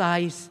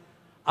exercise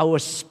our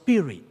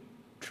spirit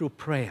through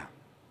prayer.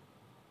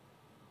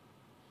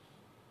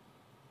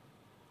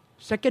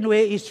 Second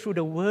way is through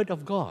the Word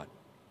of God.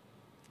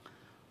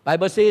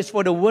 Bible says,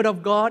 for the Word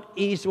of God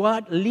is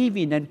what?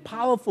 Living and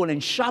powerful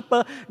and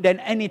sharper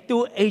than any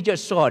two-edged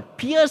sword,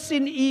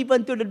 piercing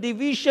even to the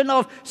division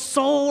of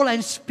soul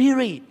and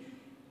spirit.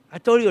 I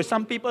told you,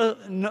 some people,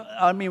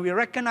 we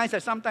recognize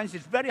that sometimes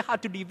it's very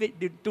hard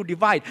to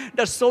divide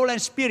the soul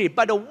and spirit,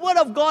 but the Word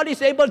of God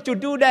is able to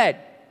do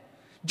that.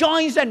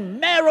 Joints and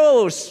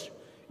marrows,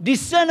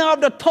 discerner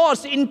of the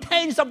thoughts,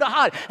 intents of the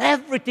heart,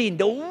 everything.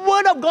 The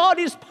Word of God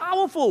is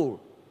powerful.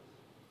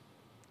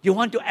 You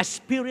want to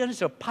experience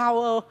the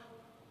power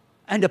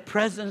and the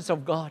presence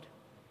of God?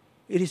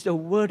 It is the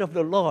Word of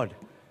the Lord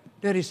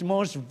that is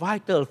most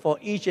vital for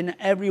each and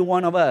every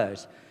one of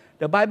us.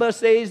 The Bible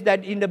says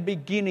that in the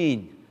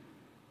beginning,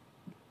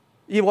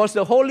 it was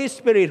the Holy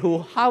Spirit who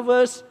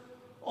hovers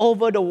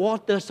over the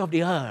waters of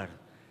the earth.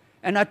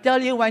 And I tell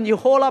you, when you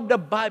hold up the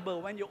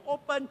Bible, when you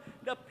open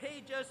the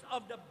pages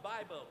of the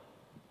Bible,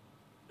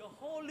 the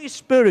Holy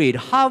Spirit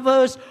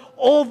hovers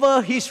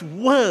over His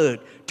Word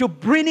to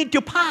bring it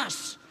to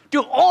pass,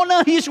 to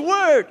honor His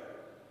Word.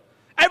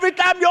 Every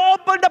time you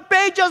open the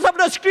pages of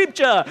the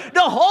Scripture,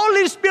 the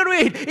Holy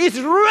Spirit is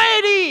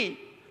ready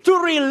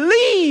to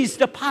release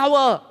the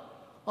power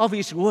of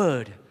His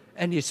Word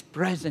and His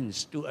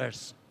presence to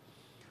us.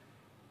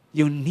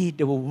 You need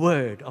the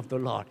Word of the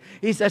Lord.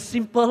 It's as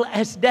simple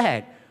as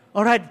that.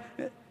 All right?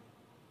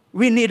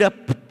 We need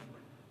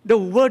the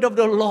Word of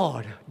the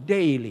Lord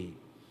daily.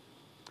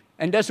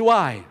 And that's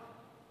why,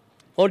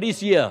 for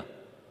this year,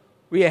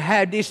 we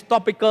had this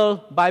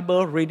topical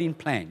Bible reading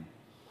plan.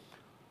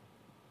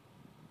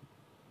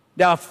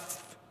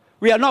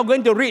 We are not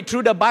going to read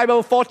through the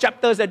Bible 4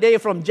 chapters a day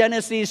from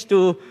Genesis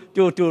to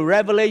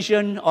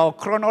Revelation or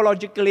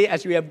chronologically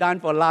as we have done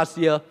for last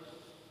year.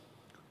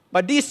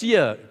 But this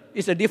year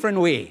is a different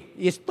way.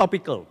 It's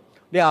topical.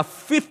 There are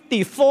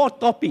 54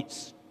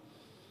 topics.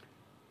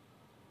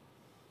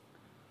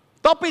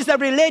 Topics that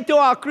relate to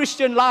our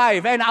Christian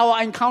life and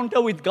our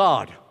encounter with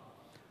God.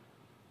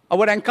 I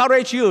would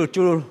encourage you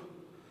to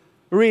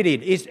read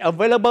it. It's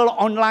available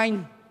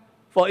online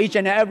for each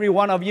and every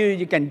one of you.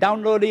 You can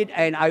download it,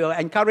 and I will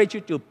encourage you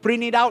to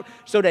print it out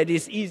so that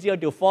it's easier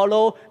to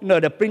follow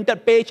the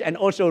printed page and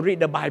also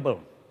read the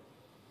Bible.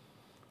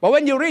 But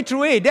when you read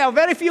through it, there are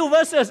very few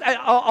verses,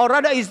 or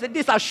rather,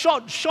 these are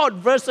short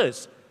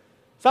verses.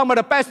 Some of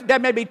the there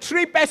may be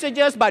 3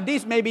 passages, but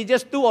these may be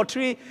just 2 or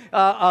 3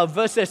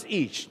 verses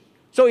each.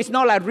 So it's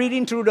not like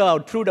reading through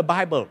the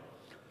Bible.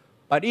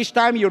 But each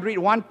time you read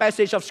one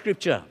passage of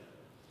Scripture,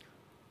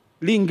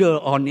 linger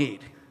on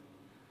it.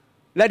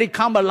 Let it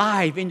come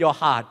alive in your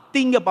heart.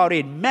 Think about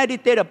it,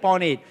 meditate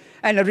upon it,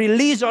 and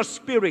release your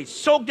spirit.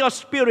 Soak your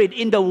spirit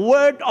in the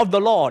word of the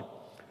Lord.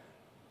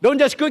 Don't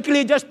just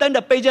quickly just turn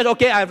the pages,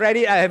 okay, I've read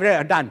it,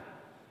 I'm done.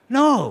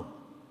 No.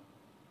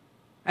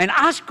 And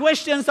ask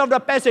questions of the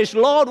passage.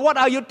 Lord, what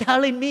are you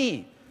telling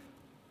me?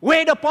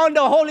 Wait upon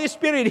the Holy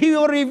Spirit. He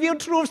will reveal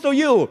truths to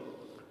you.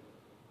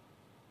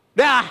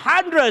 There are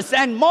hundreds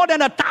and more than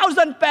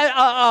 1,000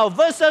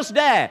 verses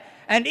there.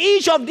 And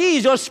each of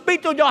these will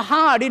speak to your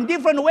heart in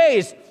different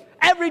ways.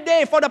 Every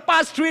day for the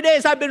past 3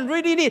 days, I've been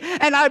reading it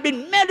and I've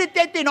been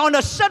meditating on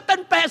a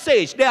certain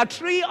passage. There are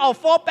 3 or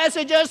 4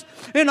 passages,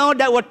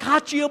 that will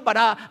touch you, but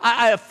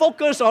I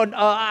focus on,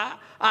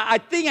 I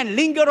think and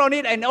linger on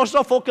it and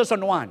also focus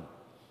on one.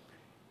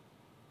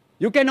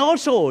 You can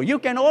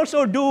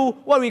also do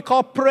what we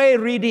call prayer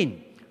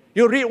reading.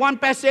 You read one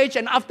passage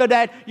and after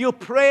that, you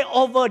pray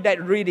over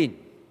that reading.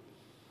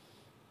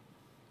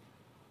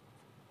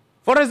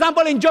 For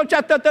example, in Job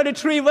chapter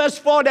 33, verse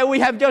 4 that we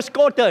have just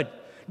quoted,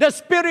 the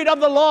Spirit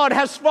of the Lord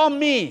has formed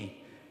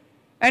me.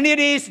 And it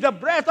is the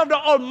breath of the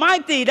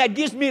Almighty that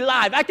gives me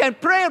life. I can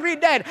pray,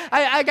 read that.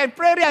 I can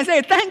pray and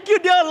say, thank you,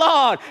 dear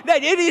Lord,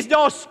 that it is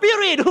your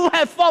Spirit who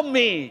has formed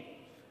me.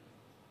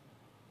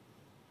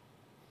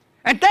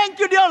 And thank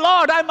you, dear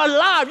Lord, I'm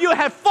alive. You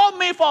have formed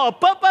me for a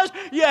purpose.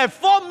 You have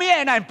formed me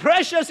and I'm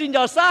precious in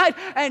your sight.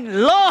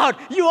 And Lord,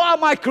 you are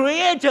my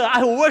creator.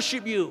 I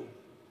worship you.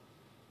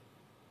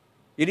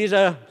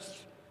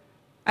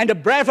 And the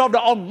breath of the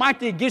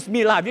Almighty gives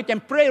me life. You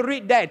can pray,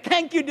 read that.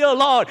 Thank you, dear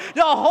Lord.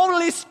 The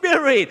Holy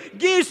Spirit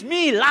gives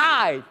me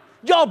life.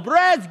 Your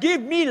breath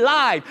gives me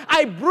life.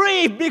 I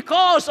breathe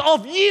because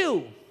of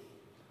you.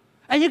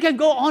 And you can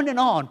go on and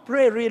on.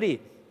 Pray, read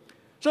it.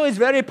 So it's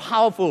very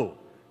powerful.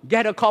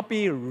 Get a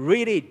copy,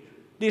 read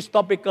it. This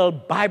topical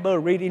Bible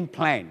reading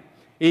plan.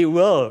 It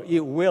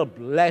will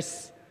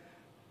bless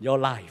your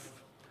life.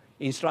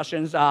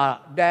 Instructions are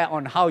there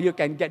on how you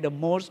can get the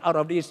most out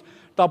of this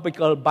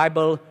topical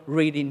Bible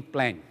reading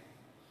plan.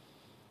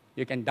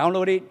 You can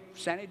download it,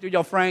 send it to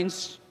your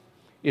friends.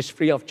 It's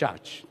free of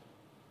charge.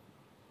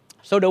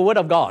 So the Word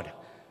of God.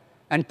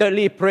 And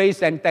thirdly,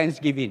 praise and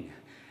thanksgiving.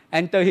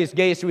 Enter His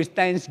gates with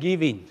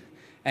thanksgiving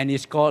and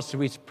His courts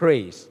with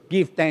praise.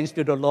 Give thanks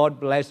to the Lord,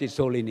 bless His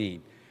holy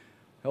name.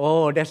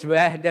 Oh,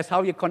 that's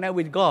how you connect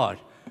with God.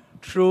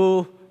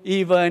 Through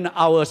even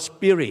our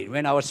spirit,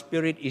 when our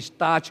spirit is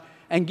touched,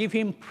 and give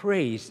Him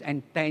praise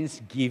and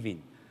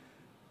thanksgiving.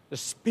 The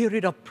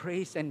spirit of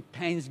praise and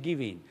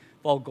thanksgiving,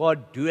 for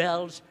God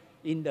dwells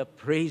in the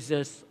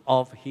praises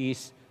of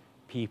His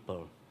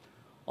people.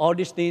 All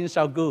these things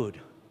are good.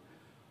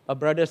 But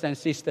brothers and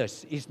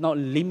sisters, it's not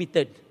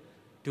limited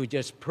to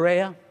just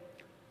prayer,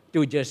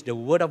 to just the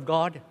Word of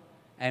God,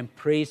 and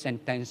praise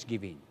and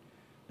thanksgiving.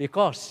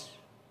 Because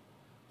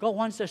God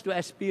wants us to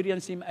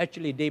experience Him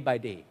actually day by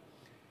day.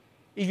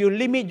 If you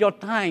limit your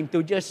time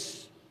to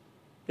just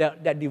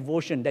that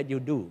devotion that you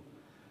do,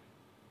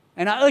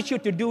 and I urge you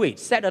to do it.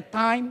 Set a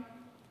time,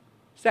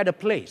 set a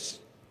place.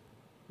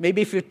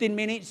 Maybe 15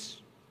 minutes,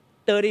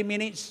 30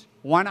 minutes,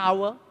 1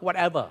 hour,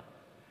 whatever.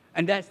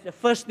 And that's the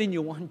first thing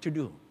you want to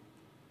do.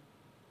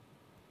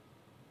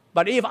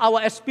 But if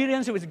our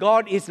experience with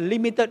God is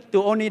limited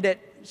to only that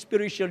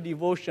spiritual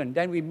devotion,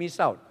 then we miss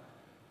out.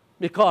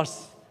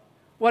 Because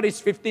what is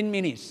 15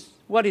 minutes?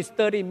 What is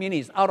 30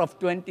 minutes out of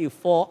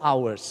 24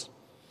 hours?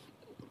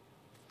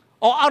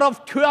 Or out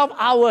of 12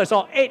 hours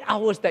or 8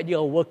 hours that you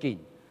are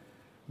working?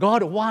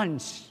 God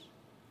wants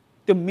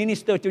to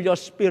minister to your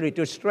spirit,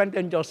 to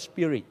strengthen your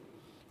spirit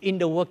in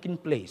the working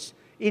place,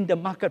 in the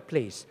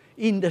marketplace,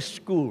 in the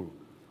school,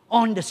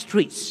 on the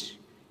streets.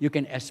 You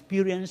can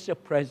experience the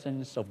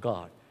presence of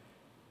God.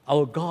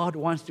 Our God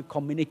wants to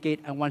communicate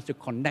and wants to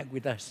connect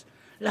with us.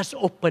 Let's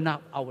open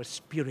up our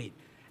spirit.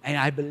 And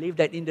I believe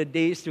that in the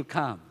days to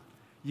come,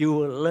 you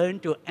will learn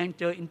to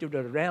enter into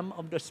the realm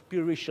of the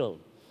spiritual.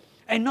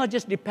 And not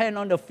just depend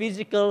on the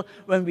physical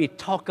when we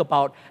talk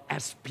about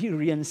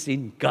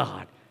experiencing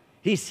God.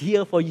 He's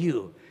here for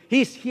you.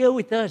 He's here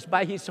with us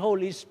by His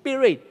Holy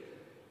Spirit.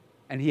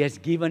 And He has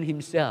given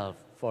Himself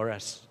for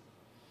us.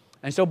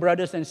 And so,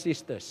 brothers and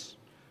sisters,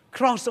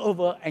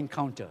 crossover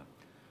encounter.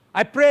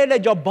 I pray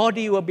that your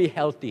body will be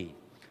healthy.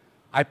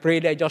 I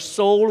pray that your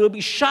soul will be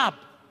sharp.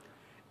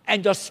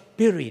 And your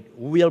spirit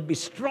will be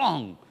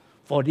strong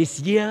for this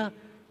year,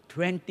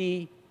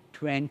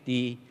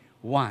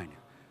 2021.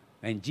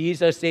 When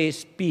Jesus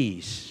says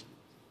peace,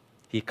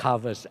 He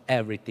covers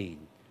everything.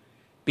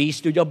 Peace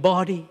to your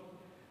body,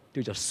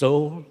 to your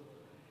soul,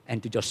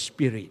 and to your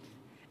spirit.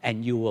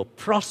 And you will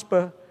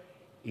prosper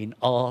in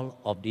all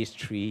of these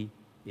 3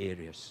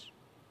 areas.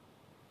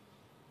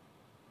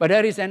 But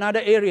there is another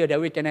area that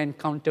we can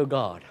encounter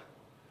God.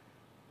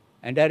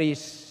 And that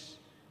is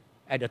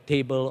at the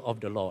table of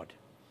the Lord.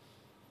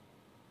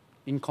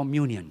 In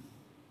communion,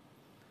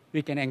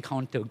 we can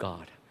encounter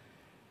God.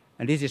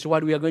 And this is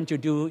what we are going to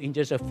do in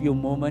just a few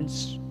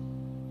moments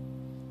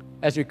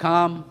as we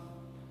come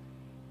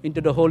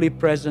into the holy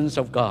presence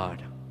of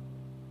God.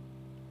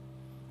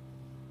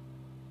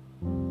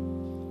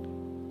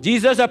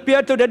 Jesus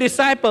appeared to the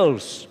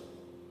disciples.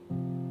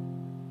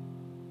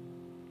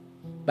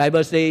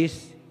 Bible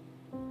says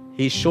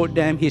he showed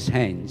them his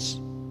hands.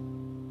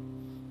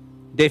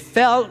 They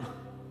felt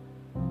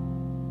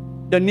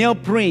the nail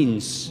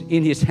prints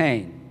in his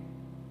hand.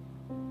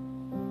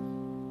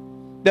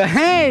 The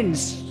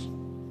hands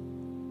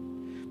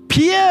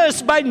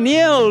pierced by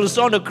nails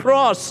on the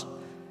cross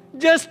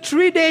just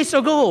 3 days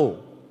ago.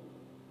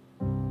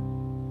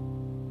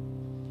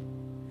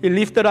 He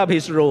lifted up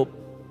his robe.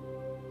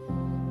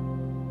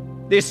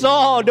 They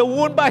saw the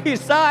wound by his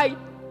side.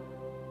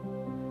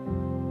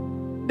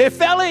 They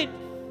felt it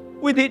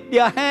with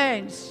their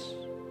hands.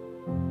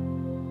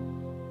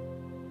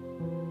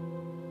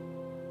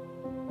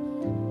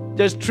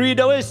 Just 3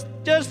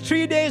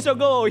 days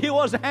ago, he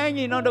was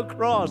hanging on the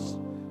cross.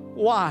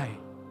 Why?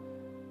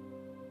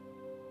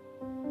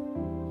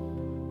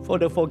 For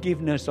the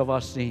forgiveness of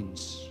our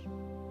sins,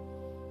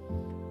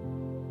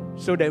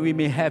 so that we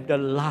may have the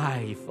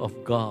life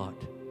of God,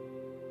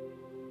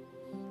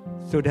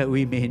 so that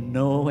we may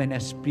know and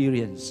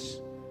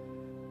experience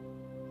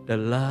the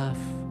love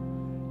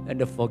and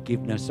the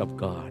forgiveness of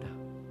God.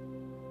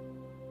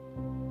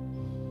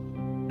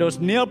 Those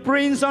nail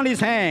prints on his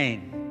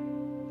hand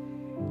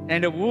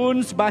and the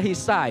wounds by his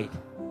side,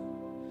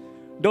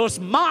 those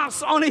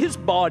marks on his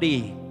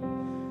body,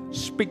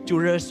 speak to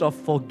us of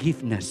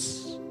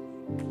forgiveness.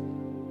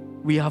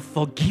 We are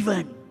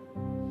forgiven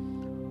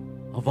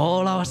of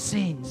all our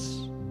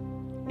sins.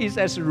 It's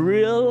as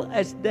real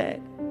as that.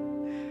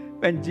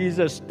 When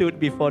Jesus stood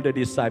before the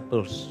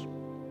disciples,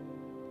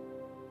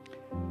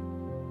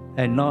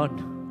 and not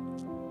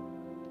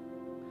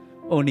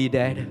only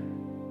that,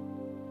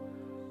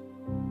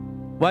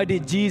 why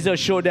did Jesus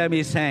show them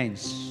his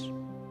hands?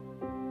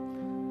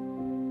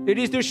 It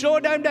is to show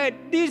them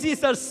that this is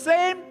the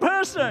same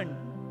person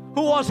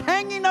who was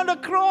hanging on the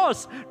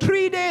cross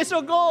 3 days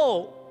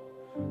ago,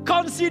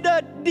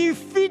 considered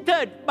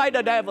defeated by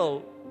the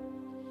devil.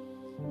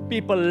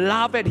 People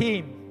laugh at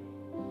him.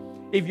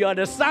 If you are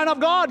the Son of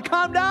God,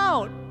 come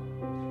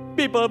down.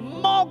 People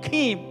mock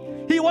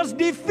him. He was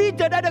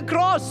defeated at the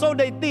cross, so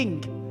they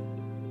think.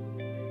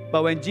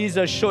 But when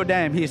Jesus showed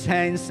them his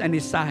hands and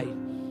his side,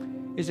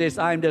 he says,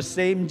 I am the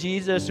same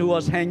Jesus who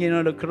was hanging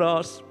on the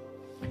cross,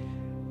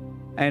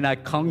 and I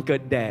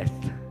conquered death.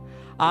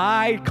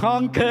 I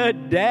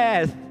conquered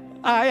death.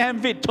 I am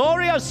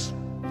victorious.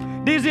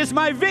 This is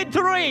my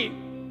victory.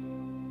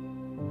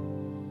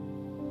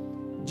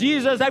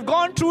 Jesus has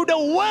gone through the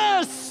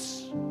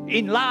worst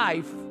in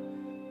life,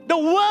 the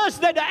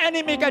worst that the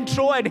enemy can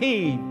throw at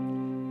him,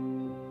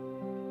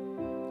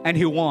 and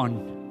he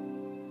won.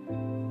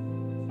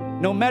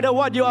 No matter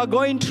what you are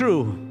going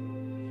through,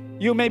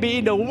 you may be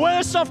in the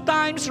worst of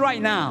times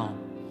right now,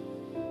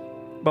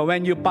 but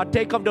when you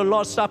partake of the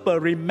Lord's Supper,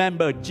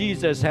 remember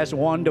Jesus has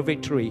won the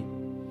victory.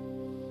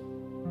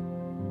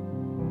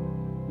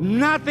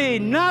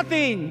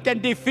 Nothing can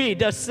defeat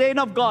the saint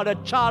of God, a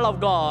child of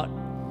God.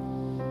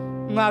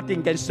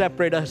 Nothing can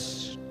separate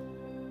us,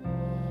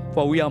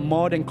 for we are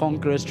more than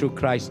conquerors through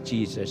Christ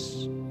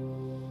Jesus.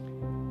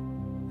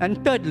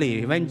 And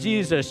thirdly, when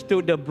Jesus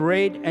took the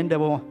bread and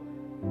the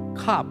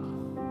cup,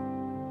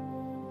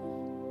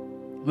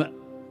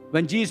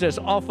 when Jesus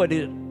offered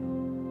it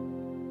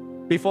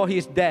before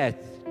his death,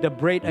 the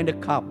bread and the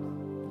cup,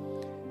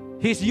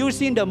 he's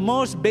using the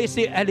most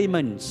basic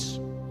elements,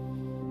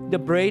 the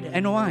bread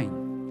and wine,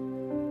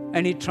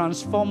 and he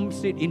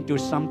transforms it into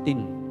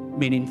something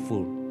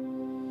meaningful.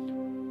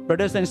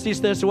 Brothers and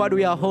sisters, what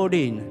we are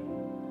holding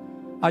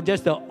are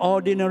just the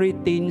ordinary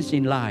things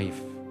in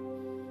life.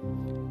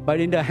 But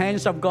in the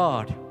hands of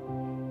God,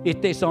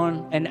 it takes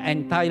on an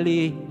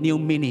entirely new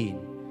meaning.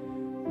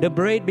 The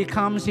bread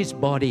becomes his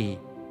body.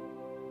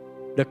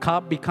 The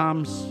cup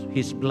becomes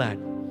his blood.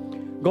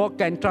 God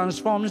can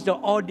transform the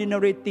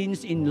ordinary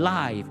things in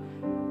life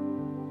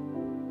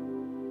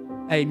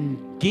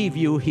and give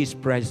you his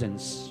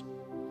presence.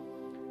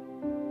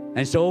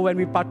 And so when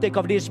we partake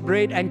of this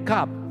bread and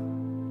cup,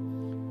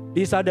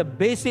 these are the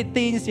basic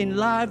things in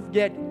life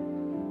that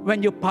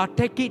when you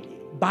partake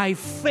it by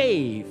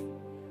faith,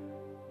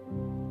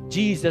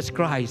 Jesus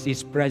Christ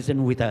is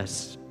present with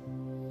us.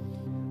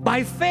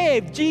 By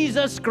faith,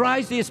 Jesus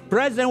Christ is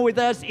present with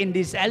us in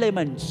these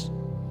elements.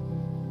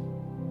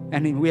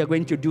 And we are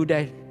going to do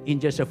that in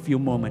just a few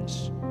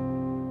moments.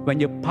 When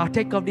you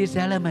partake of these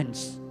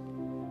elements,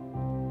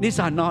 these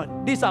are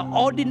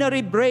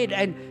ordinary bread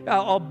and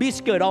or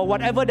biscuit or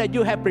whatever that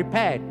you have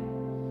prepared.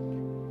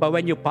 But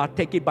when you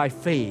partake it by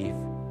faith,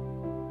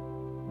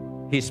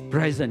 his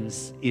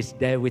presence is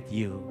there with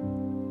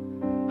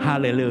you.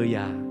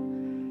 Hallelujah.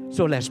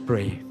 So let's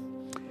pray.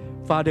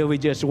 Father, we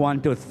just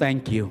want to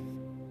thank you.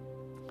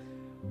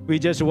 We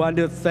just want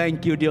to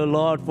thank you, dear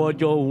Lord, for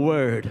your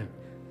word.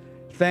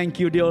 Thank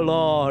you, dear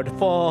Lord,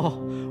 for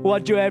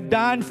what you have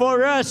done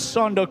for us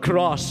on the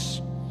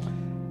cross.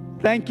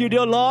 Thank you,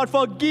 dear Lord,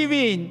 for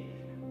giving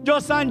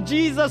your Son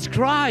Jesus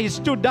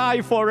Christ to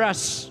die for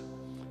us,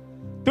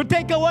 to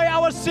take away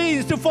our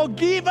sins, to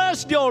forgive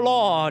us, dear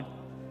Lord.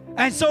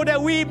 And so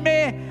that we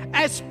may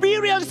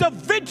experience the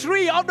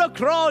victory of the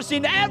cross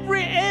in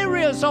every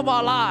areas of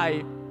our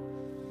life.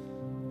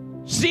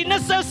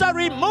 Sicknesses are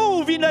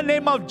removed in the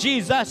name of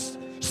Jesus.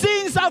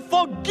 Sins are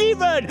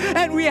forgiven,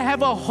 and we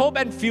have a hope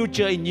and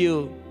future in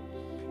you.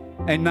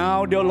 And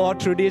now, dear Lord,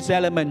 through these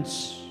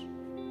elements,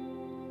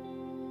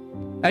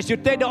 as you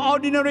take the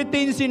ordinary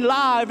things in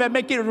life and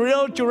make it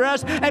real to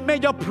us, and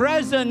make your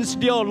presence,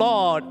 dear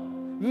Lord,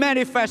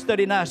 manifested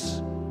in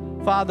us.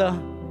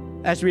 Father,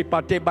 as we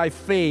partake by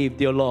faith,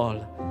 dear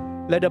Lord,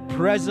 let the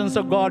presence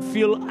of God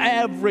fill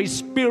every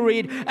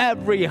spirit,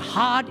 every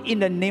heart in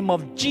the name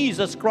of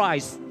Jesus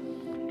Christ.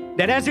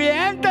 That as we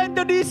enter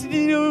into this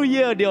new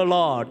year, dear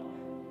Lord,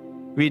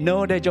 we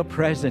know that your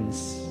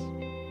presence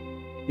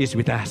is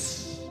with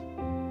us.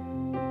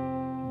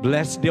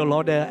 Bless, dear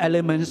Lord, the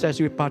elements as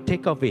we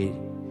partake of it.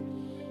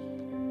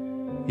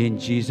 In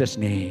Jesus'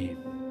 name.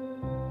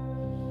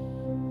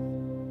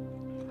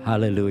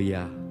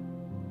 Hallelujah.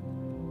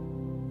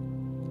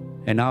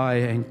 And now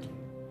I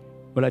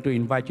would like to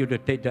invite you to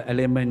take the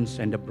elements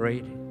and the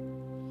bread.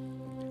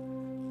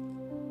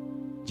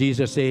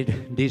 Jesus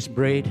said, this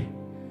bread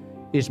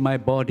is my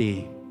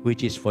body,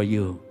 which is for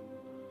you.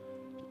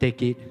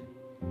 Take it,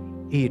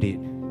 eat it,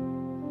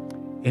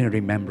 in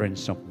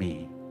remembrance of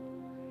me.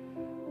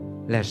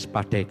 Let's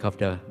partake of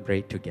the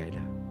bread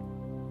together.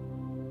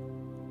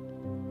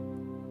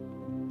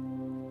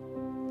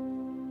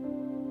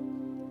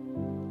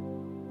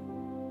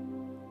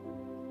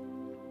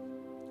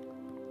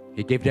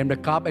 He gave them the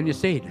cup and he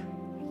said,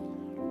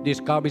 this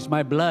cup is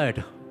my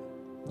blood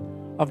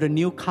of the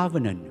new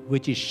covenant,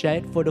 which is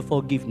shed for the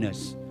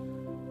forgiveness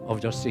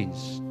of your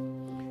sins.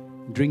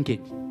 Drink it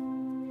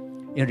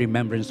in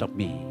remembrance of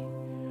me.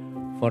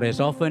 For as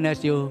often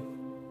as you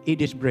eat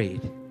this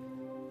bread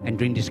and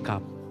drink this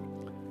cup,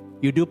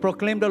 you do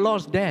proclaim the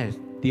Lord's death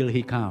till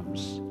he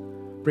comes.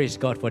 Praise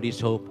God for this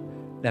hope.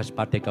 Let's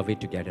partake of it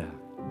together.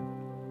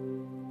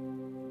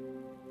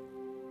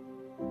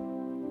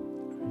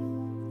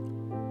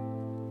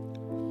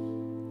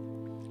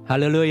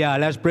 Hallelujah.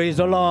 Let's praise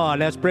the Lord.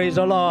 Let's praise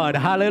the Lord.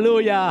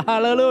 Hallelujah.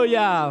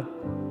 Hallelujah.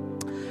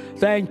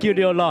 Thank you,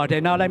 dear Lord.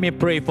 And now let me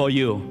pray for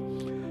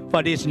you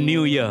for this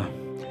new year.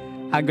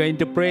 I'm going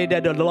to pray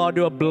that the Lord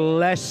will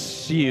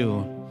bless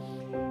you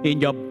in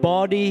your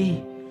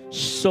body,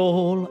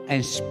 soul,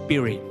 and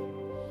spirit.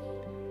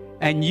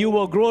 And you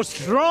will grow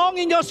strong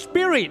in your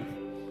spirit,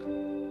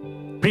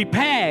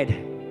 prepared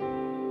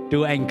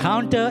to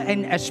encounter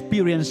and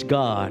experience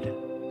God.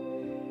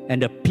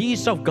 And the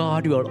peace of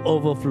God will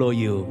overflow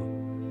you.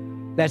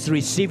 Let's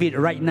receive it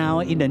right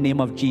now in the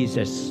name of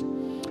Jesus.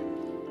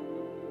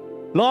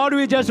 Lord,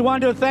 we just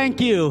want to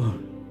thank you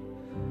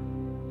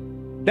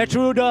that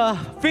through the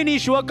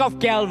finished work of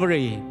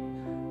Calvary,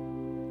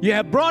 you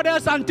have brought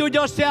us unto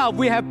yourself.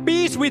 We have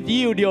peace with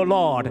you, dear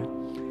Lord.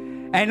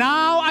 And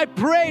now I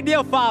pray,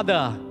 dear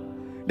Father,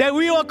 that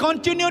we will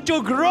continue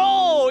to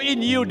grow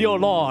in you, dear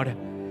Lord,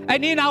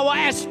 and in our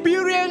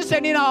experience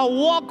and in our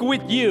walk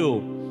with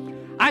you.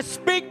 I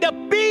speak the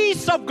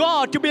peace of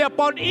God to be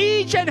upon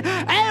each and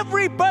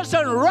every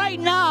person right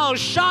now.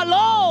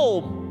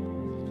 Shalom.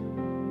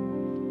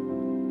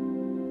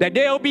 That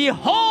they will be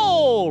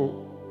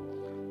whole.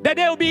 That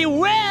they will be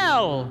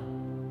well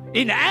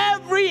in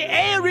every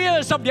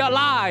areas of their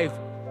life.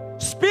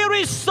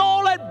 Spirit,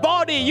 soul, and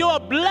body. You are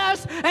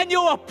blessed and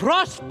you will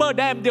prosper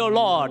them, dear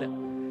Lord.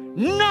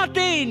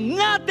 Nothing,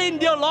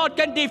 dear Lord,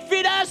 can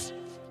defeat us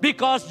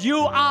because you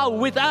are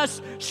with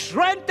us,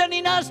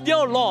 strengthening us,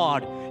 dear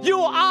Lord. You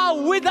are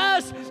with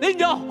us in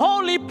your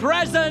holy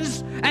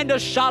presence, and the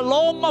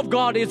shalom of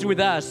God is with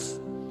us.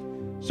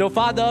 So,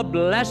 Father,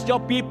 bless your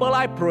people,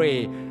 I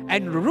pray,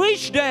 and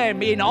reach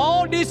them in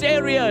all these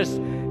areas,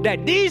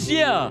 that this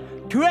year,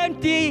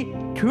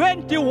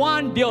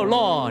 2021, dear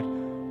Lord,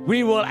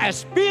 we will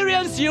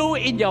experience you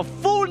in your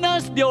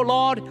fullness, dear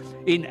Lord,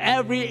 in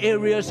every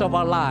areas of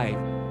our life.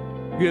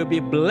 We will be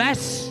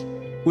blessed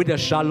with the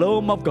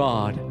shalom of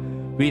God.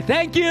 We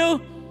thank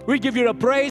you. We give you the praise.